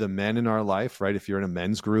forward to the men in our life, right? If you're in a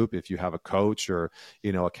men's group, if you have a coach or,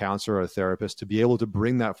 a counselor or a therapist, to be able to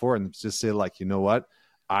bring that forward and just say, like, you know what?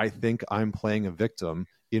 I think I'm playing a victim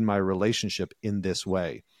in my relationship in this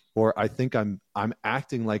way. Or I think I'm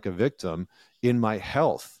acting like a victim in my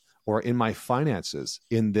health or in my finances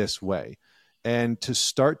in this way. And to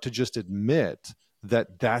start to just admit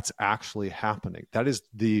that that's actually happening. That is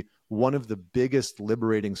one of the biggest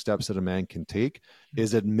liberating steps that a man can take,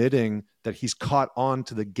 is admitting that he's caught on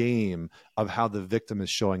to the game of how the victim is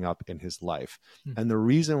showing up in his life. And the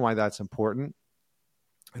reason why that's important,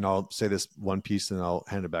 and I'll say this one piece and I'll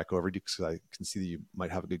hand it back over to you because I can see that you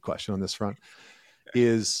might have a good question on this front,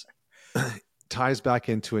 is ties back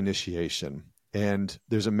into initiation. And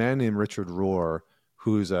there's a man named Richard Rohr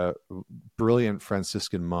who's a brilliant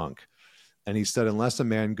Franciscan monk. And he said, unless a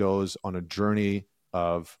man goes on a journey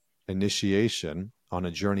of initiation, on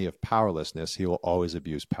a journey of powerlessness, he will always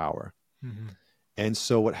abuse power. Mm-hmm. And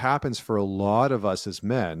so what happens for a lot of us as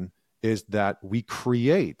men is that we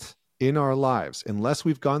create in our lives, unless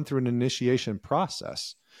we've gone through an initiation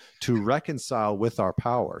process to reconcile with our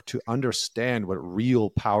power, to understand what real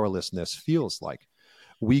powerlessness feels like,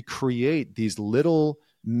 we create these little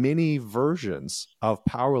mini versions of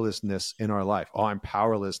powerlessness in our life. Oh, I'm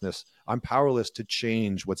powerless to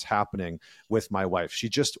change what's happening with my wife. She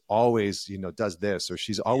just always, does this, or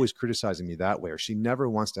she's always criticizing me that way, or she never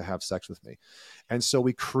wants to have sex with me. And so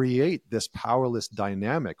we create this powerless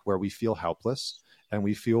dynamic where we feel helpless and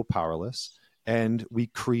we feel powerless. And we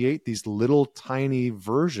create these little tiny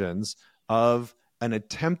versions of an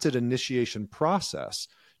attempted initiation process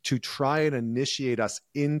to try and initiate us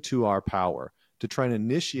into our power, to try and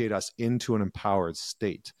initiate us into an empowered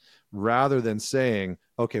state, rather than saying,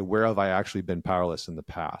 okay, where have I actually been powerless in the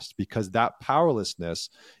past? Because that powerlessness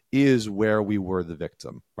is where we were the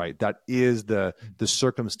victim, right? That is the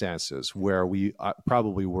circumstances where we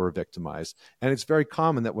probably were victimized. And it's very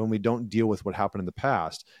common that when we don't deal with what happened in the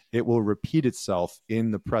past, it will repeat itself in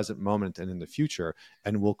the present moment and in the future,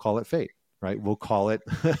 and we'll call it fate, right? We'll call it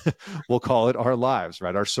our lives,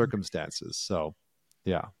 right? Our circumstances. So,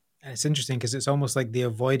 yeah. And it's interesting because it's almost like the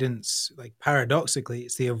avoidance, like paradoxically,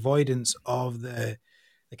 it's the avoidance of the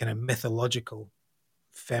kind of mythological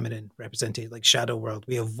feminine represented, like shadow world.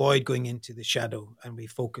 We avoid going into the shadow and we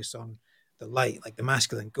focus on the light, like the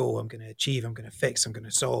masculine. Go, I'm going to achieve, I'm going to fix, I'm going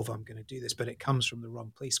to solve, I'm going to do this. But it comes from the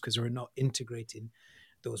wrong place because we're not integrating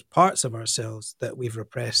those parts of ourselves that we've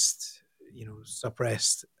repressed,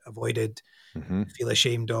 suppressed, avoided, feel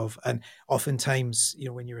ashamed of. And oftentimes,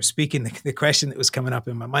 when you were speaking, the question that was coming up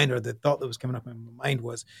in my mind, or the thought that was coming up in my mind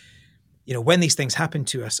was, when these things happen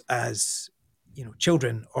to us as,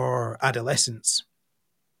 children or adolescents,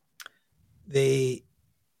 they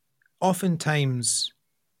oftentimes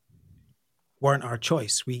weren't our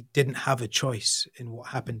choice. We didn't have a choice in what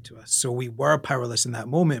happened to us. So we were powerless in that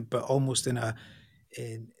moment, but almost not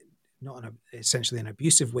in essentially an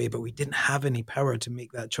abusive way, but we didn't have any power to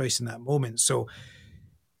make that choice in that moment. So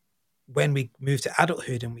when we move to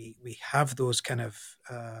adulthood and we have those kind of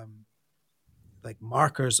like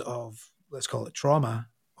markers of, let's call it trauma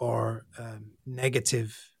or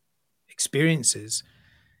negative experiences,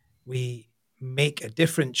 we make a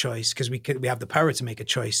different choice because we have the power to make a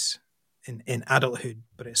choice in adulthood,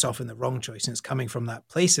 but it's often the wrong choice. And it's coming from that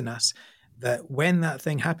place in us that when that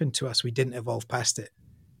thing happened to us, we didn't evolve past it.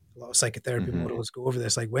 A lot of psychotherapy models go over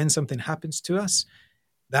this. Like when something happens to us,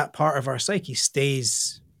 that part of our psyche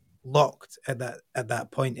stays locked at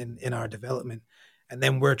that point in our development. And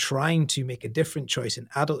then we're trying to make a different choice in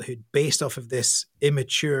adulthood based off of this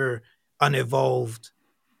immature, unevolved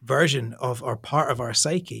version of our part of our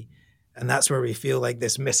psyche. And that's where we feel like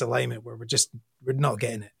this misalignment where we're not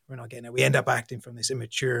getting it. We're not getting it. We end up acting from this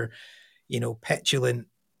immature, petulant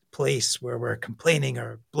place where we're complaining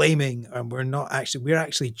or blaming, and we're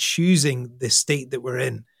actually choosing the state that we're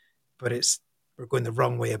in, but we're going the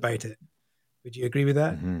wrong way about it. Would you agree with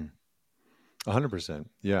that? 100%.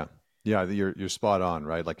 Yeah. Yeah. You're spot on,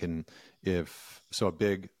 right? Like a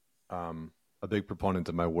big proponent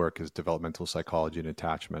of my work is developmental psychology and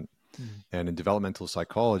attachment. And in developmental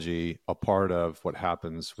psychology, a part of what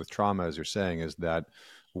happens with trauma, as you're saying, is that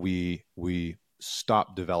we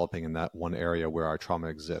stop developing in that one area where our trauma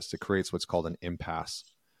exists. It creates what's called an impasse.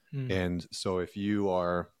 And so if you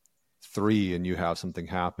are 3 and you have something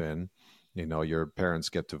happen, your parents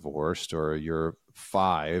get divorced, or you're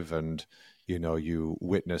 5 and, you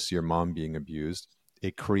witness your mom being abused,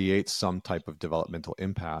 it creates some type of developmental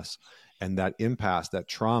impasse. And that impasse, that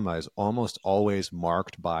trauma is almost always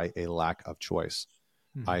marked by a lack of choice.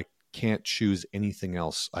 I can't choose anything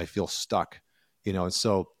else. I feel stuck, and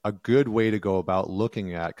so a good way to go about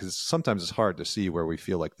looking at, because sometimes it's hard to see where we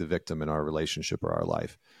feel like the victim in our relationship or our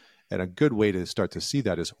life. And a good way to start to see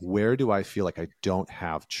that is, where do I feel like I don't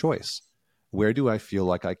have choice? Where do I feel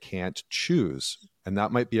like I can't choose? And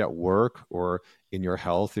that might be at work or in your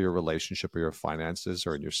health or your relationship or your finances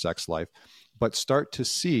or in your sex life. But start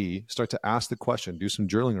to ask the question, do some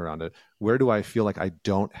journaling around it. Where do I feel like I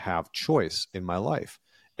don't have choice in my life?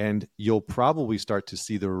 And you'll probably start to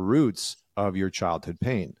see the roots of your childhood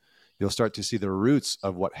pain. You'll start to see the roots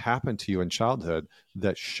of what happened to you in childhood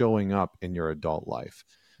that's showing up in your adult life.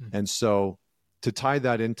 And so to tie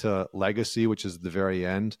that into legacy, which is the very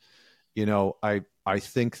end, I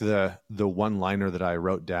think the one-liner that I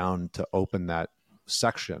wrote down to open that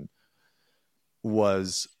section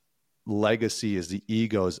was, legacy is the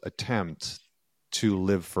ego's attempt to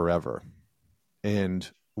live forever. And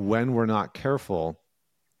when we're not careful,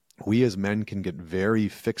 we as men can get very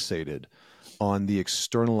fixated on the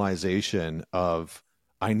externalization of,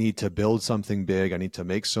 I need to build something big, I need to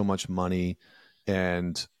make so much money,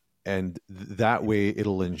 and that way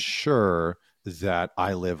it'll ensure that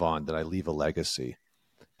I live on, that I leave a legacy.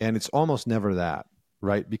 And it's almost never that,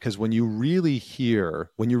 right? Because when you really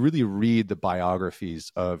read the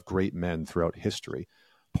biographies of great men throughout history,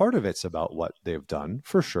 part of it's about what they've done,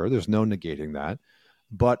 for sure. There's no negating that.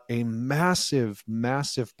 But a massive,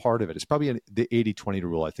 massive part of it is probably the 80-20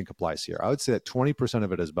 rule, I think, applies here. I would say that 20%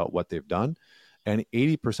 of it is about what they've done, and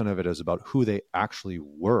 80% of it is about who they actually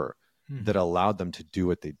were that allowed them to do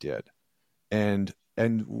what they did. And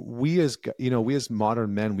we as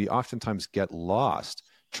modern men, we oftentimes get lost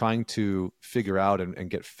trying to figure out and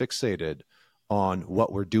get fixated on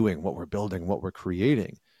what we're doing, what we're building, what we're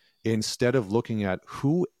creating, instead of looking at,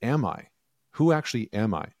 who am I? Who actually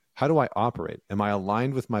am I? How do I operate? Am I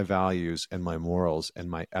aligned with my values and my morals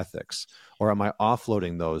and my ethics? Or am I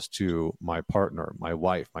offloading those to my partner, my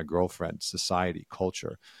wife, my girlfriend, society,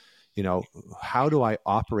 culture? How do I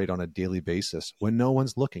operate on a daily basis when no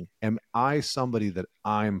one's looking? Am I somebody that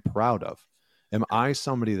I'm proud of? Am I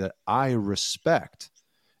somebody that I respect?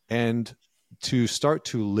 And to start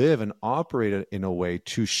to live and operate in a way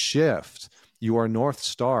to shift your North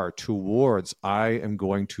Star towards, I am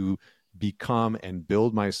going to become and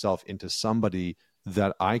build myself into somebody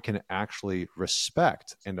that I can actually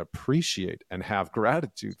respect and appreciate and have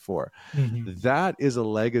gratitude for. That is a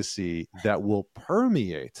legacy that will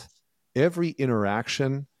permeate every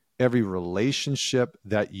interaction, every relationship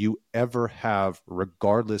that you ever have,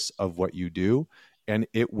 regardless of what you do. And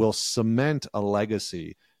it will cement a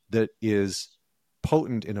legacy that is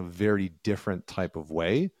potent in a very different type of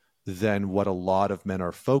way than what a lot of men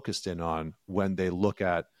are focused in on when they look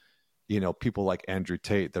at, people like Andrew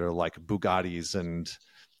Tate that are like Bugattis and,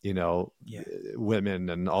 women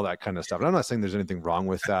and all that kind of stuff. And I'm not saying there's anything wrong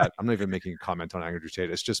with that. I'm not even making a comment on Andrew Tate.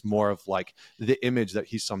 It's just more of like the image that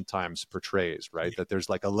he sometimes portrays, right? That there's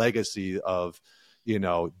like a legacy of,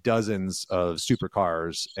 dozens of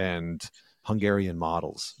supercars and Hungarian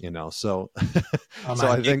models, so so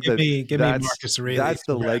I think give me Marcus Aurelius, that's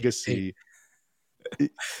the legacy.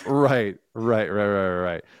 Right.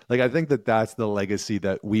 Like, I think that's the legacy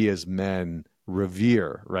that we as men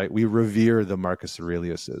revere, right? We revere the Marcus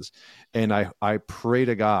Aureliuses. And I pray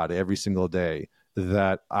to God every single day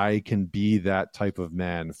that I can be that type of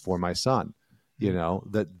man for my son,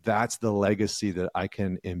 that's the legacy that I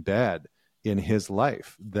can embed in his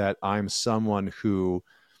life, that I'm someone who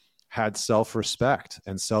had self-respect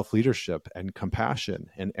and self-leadership and compassion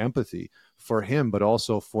and empathy for him, but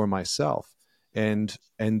also for myself. And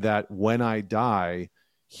that when I die,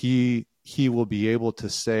 he will be able to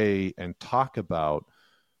say and talk about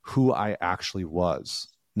who I actually was,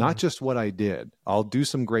 not just what I did. I'll do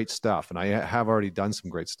some great stuff, and I have already done some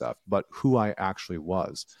great stuff, but who I actually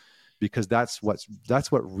was, because that's what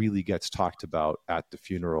really gets talked about at the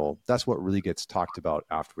funeral. That's what really gets talked about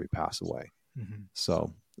after we pass away.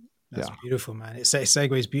 So that's beautiful, man. It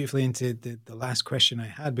segues beautifully into the last question I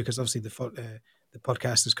had, because obviously the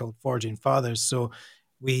podcast is called Forging Fathers. So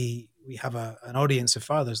we have an audience of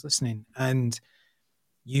fathers listening, and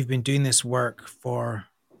you've been doing this work for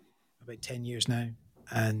about 10 years now,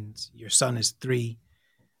 and your son is 3.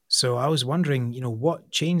 So I was wondering, what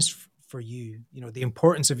changed for you, the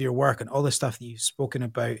importance of your work and all the stuff that you've spoken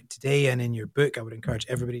about today and in your book. I would encourage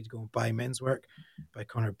everybody to go and buy Men's Work by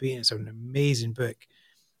Connor Beaton. It's an amazing book.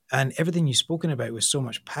 And everything you've spoken about with so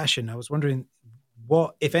much passion. I was wondering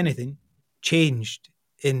what, if anything, changed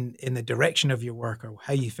in the direction of your work, or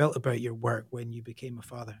how you felt about your work when you became a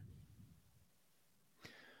father.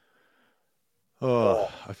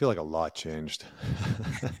 Oh, I feel like a lot changed.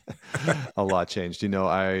 A lot changed.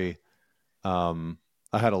 Um,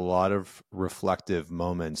 I had a lot of reflective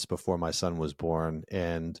moments before my son was born,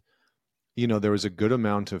 and there was a good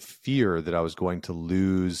amount of fear that I was going to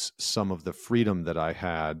lose some of the freedom that I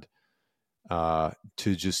had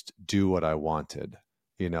to just do what I wanted.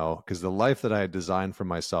 Because the life that I had designed for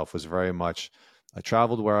myself was very much, I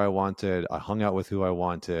traveled where I wanted, I hung out with who I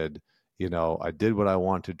wanted, I did what I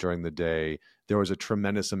wanted during the day. There was a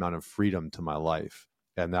tremendous amount of freedom to my life,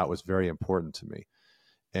 and that was very important to me.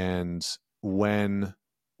 And when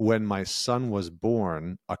when my son was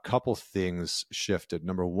born, a couple things shifted.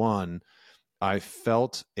 Number one, I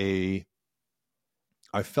felt a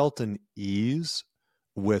I felt an ease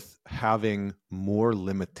with having more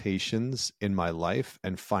limitations in my life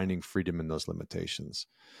and finding freedom in those limitations.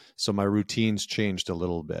 So my routines changed a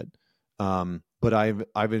little bit. But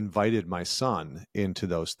I've invited my son into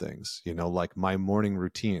those things, like my morning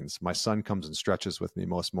routines. My son comes and stretches with me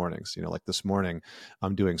most mornings. Like this morning,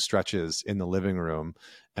 I'm doing stretches in the living room,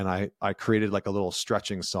 and I created like a little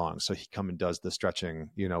stretching song. So he come and does the stretching,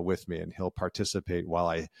 with me, and he'll participate while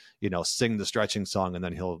I, sing the stretching song, and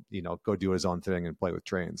then he'll, go do his own thing and play with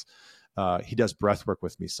trains. He does breath work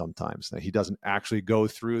with me sometimes. Now, he doesn't actually go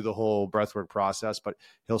through the whole breath work process, but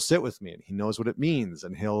he'll sit with me and he knows what it means,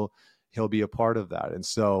 and he'll be a part of that. And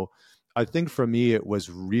so I think for me, it was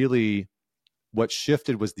really, what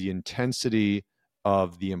shifted was the intensity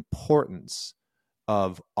of the importance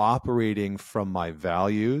of operating from my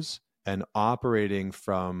values and operating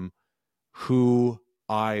from who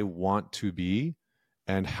I want to be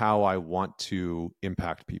and how I want to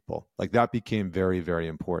impact people. Like that became very, very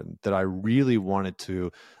important, that I really wanted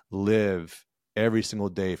to live every single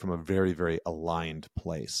day from a very, very aligned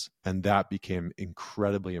place. And that became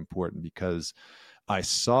incredibly important because I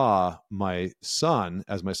saw my son,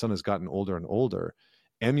 as my son has gotten older and older,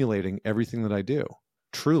 emulating everything that I do.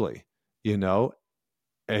 Truly, you know,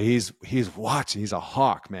 and he's watching. He's a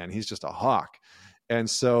hawk, man. He's just a hawk. And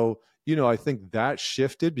so, I think that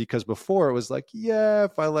shifted, because before it was like, yeah,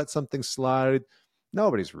 if I let something slide,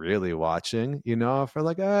 nobody's really watching. If I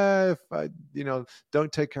like, if I,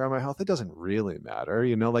 don't take care of my health, it doesn't really matter.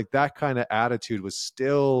 Like that kind of attitude was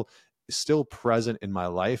still present in my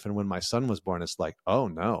life. And when my son was born, it's like, oh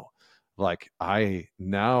no, like I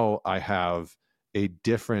have a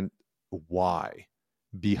different why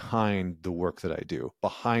behind the work that I do,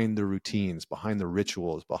 behind the routines, behind the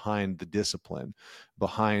rituals, behind the discipline,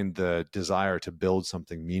 behind the desire to build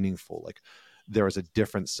something meaningful. Like there is a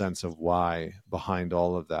different sense of why behind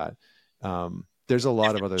all of that. There's a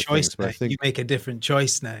lot of other things, but Now. I You think make a different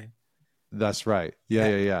choice now. that's right. Yeah, Yeah.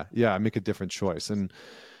 yeah, yeah, yeah. I make a different choice, and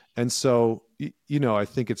so I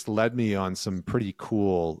think it's led me on some pretty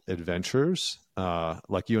cool adventures.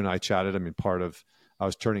 Like you and I chatted. I mean, I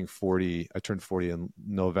was turning 40. I turned 40 in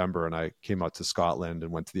November, and I came out to Scotland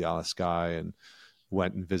and went to the Isle of Skye and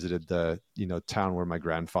went and visited the town where my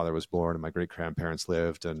grandfather was born and my great grandparents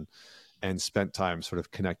lived, and spent time sort of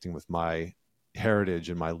connecting with my heritage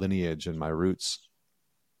and my lineage and my roots,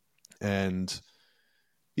 and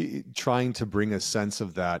trying to bring a sense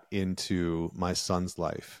of that into my son's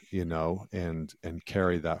life, and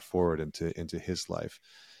carry that forward into his life,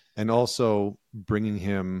 and also bringing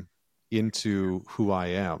him into who I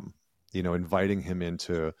am, inviting him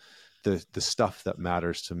into the stuff that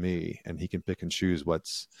matters to me, and he can pick and choose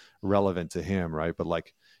what's relevant to him, right? But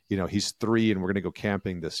like, he's 3 and we're going to go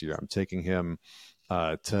camping this year. I'm taking him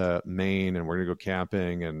to Maine, and we're going to go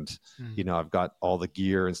camping, and I've got all the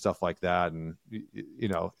gear and stuff like that, and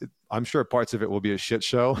I'm sure parts of it will be a shit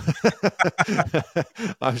show.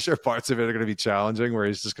 I'm sure parts of it are going to be challenging, where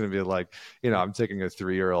he's just going to be like, I'm taking a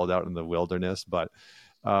 3-year-old out in the wilderness, but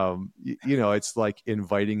it's like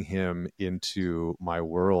inviting him into my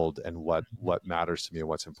world and what matters to me and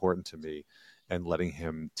what's important to me, and letting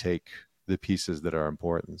him take the pieces that are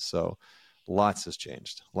important. So lots has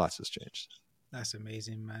changed. That's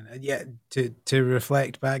amazing, man. And yeah, to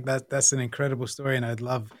reflect back, that's an incredible story, and I'd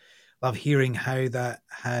love hearing how that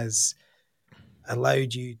has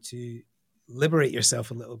allowed you to liberate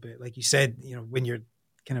yourself a little bit. Like you said, when you're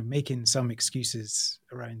kind of making some excuses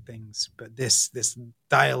around things, but this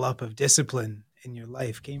dial up of discipline in your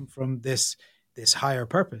life came from this higher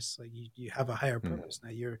purpose. Like you have a higher purpose.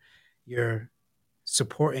 Now you're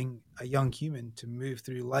supporting a young human to move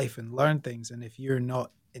through life and learn things, and if you're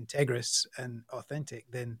not integrous and authentic,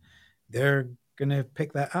 then they're gonna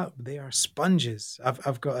pick that up. They are sponges.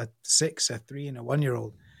 I've got a 6, a 3, and a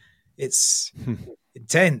 1-year-old. It's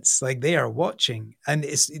intense. Like they are watching, and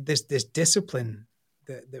it's this discipline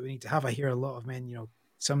that we need to have. I hear a lot of men,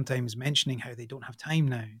 sometimes mentioning how they don't have time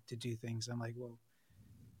now to do things. I'm like, well,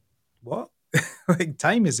 what? Like,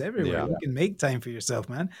 time is everywhere. Yeah. You can make time for yourself,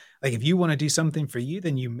 man. Like, if you want to do something for you,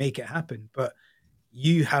 then you make it happen. But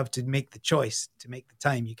you have to make the choice to make the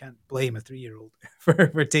time. You can't blame a 3-year-old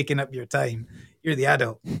for taking up your time. You're the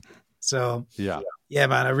adult. So Yeah. yeah,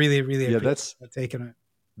 man, I really, really Yeah. appreciate taking it.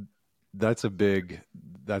 That's a big,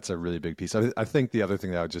 that's a really big piece. I think the other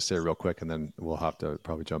thing that I would just say real quick, and then we'll have to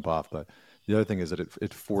probably jump off, but the other thing is that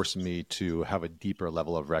it forced me to have a deeper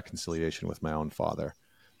level of reconciliation with my own father.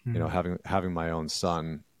 You know, having my own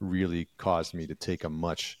son really caused me to take a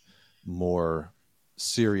much more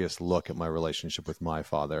serious look at my relationship with my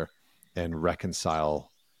father and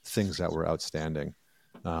reconcile things that were outstanding,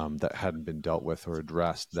 that hadn't been dealt with or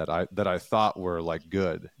addressed, that I thought were like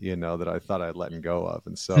good, you know, that I thought I'd let go of.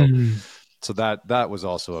 And so that was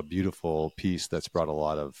also a beautiful piece that's brought a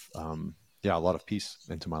lot of a lot of peace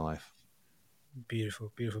into my life.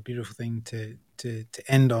 Beautiful, beautiful, beautiful thing to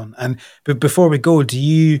end on. And but before we go, do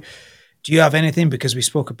you have anything, because we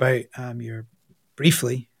spoke about your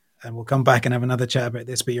briefly, and we'll come back and have another chat about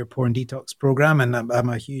this, but your porn detox program, and I'm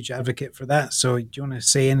a huge advocate for that. So do you want to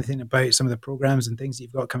say anything about some of the programs and things that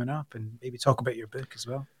you've got coming up, and maybe talk about your book as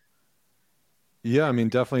well? Yeah, I mean,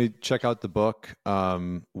 definitely check out the book.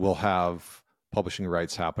 We'll have publishing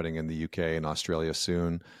rights happening in the UK and Australia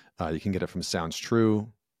soon. You can get it from Sounds True.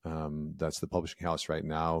 That's the publishing house right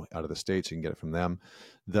now out of the States. You can get it from them.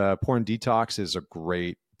 The Porn Detox is a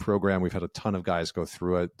great program. We've had a ton of guys go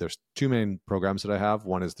through it. There's two main programs that I have.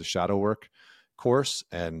 One is the shadow work course,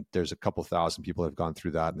 and there's a couple thousand people that have gone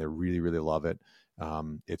through that, and they really, really love it.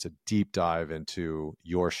 It's a deep dive into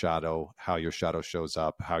your shadow, how your shadow shows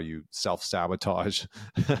up, how you self-sabotage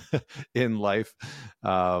in life.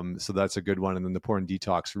 So that's a good one. And then the Porn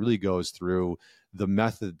Detox really goes through the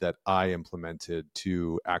method that I implemented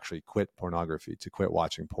to actually quit pornography, to quit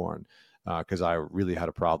watching porn, because I really had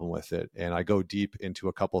a problem with it. And I go deep into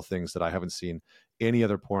a couple of things that I haven't seen any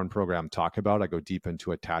other porn program talk about. I go deep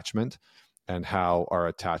into attachment and how our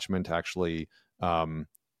attachment actually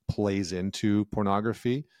plays into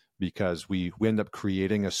pornography, because we end up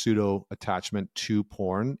creating a pseudo attachment to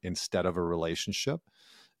porn instead of a relationship.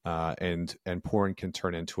 And porn can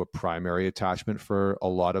turn into a primary attachment for a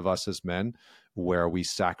lot of us as men, where we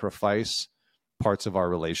sacrifice parts of our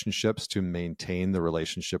relationships to maintain the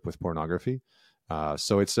relationship with pornography.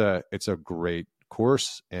 So it's a great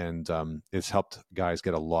course, and it's helped guys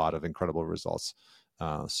get a lot of incredible results.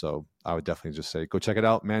 So I would definitely just say, go check it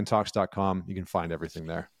out, mantalks.com. You can find everything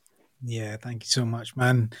there. Yeah, thank you so much,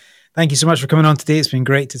 man. Thank you so much for coming on today. It's been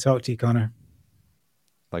great to talk to you, Connor.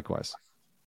 Likewise.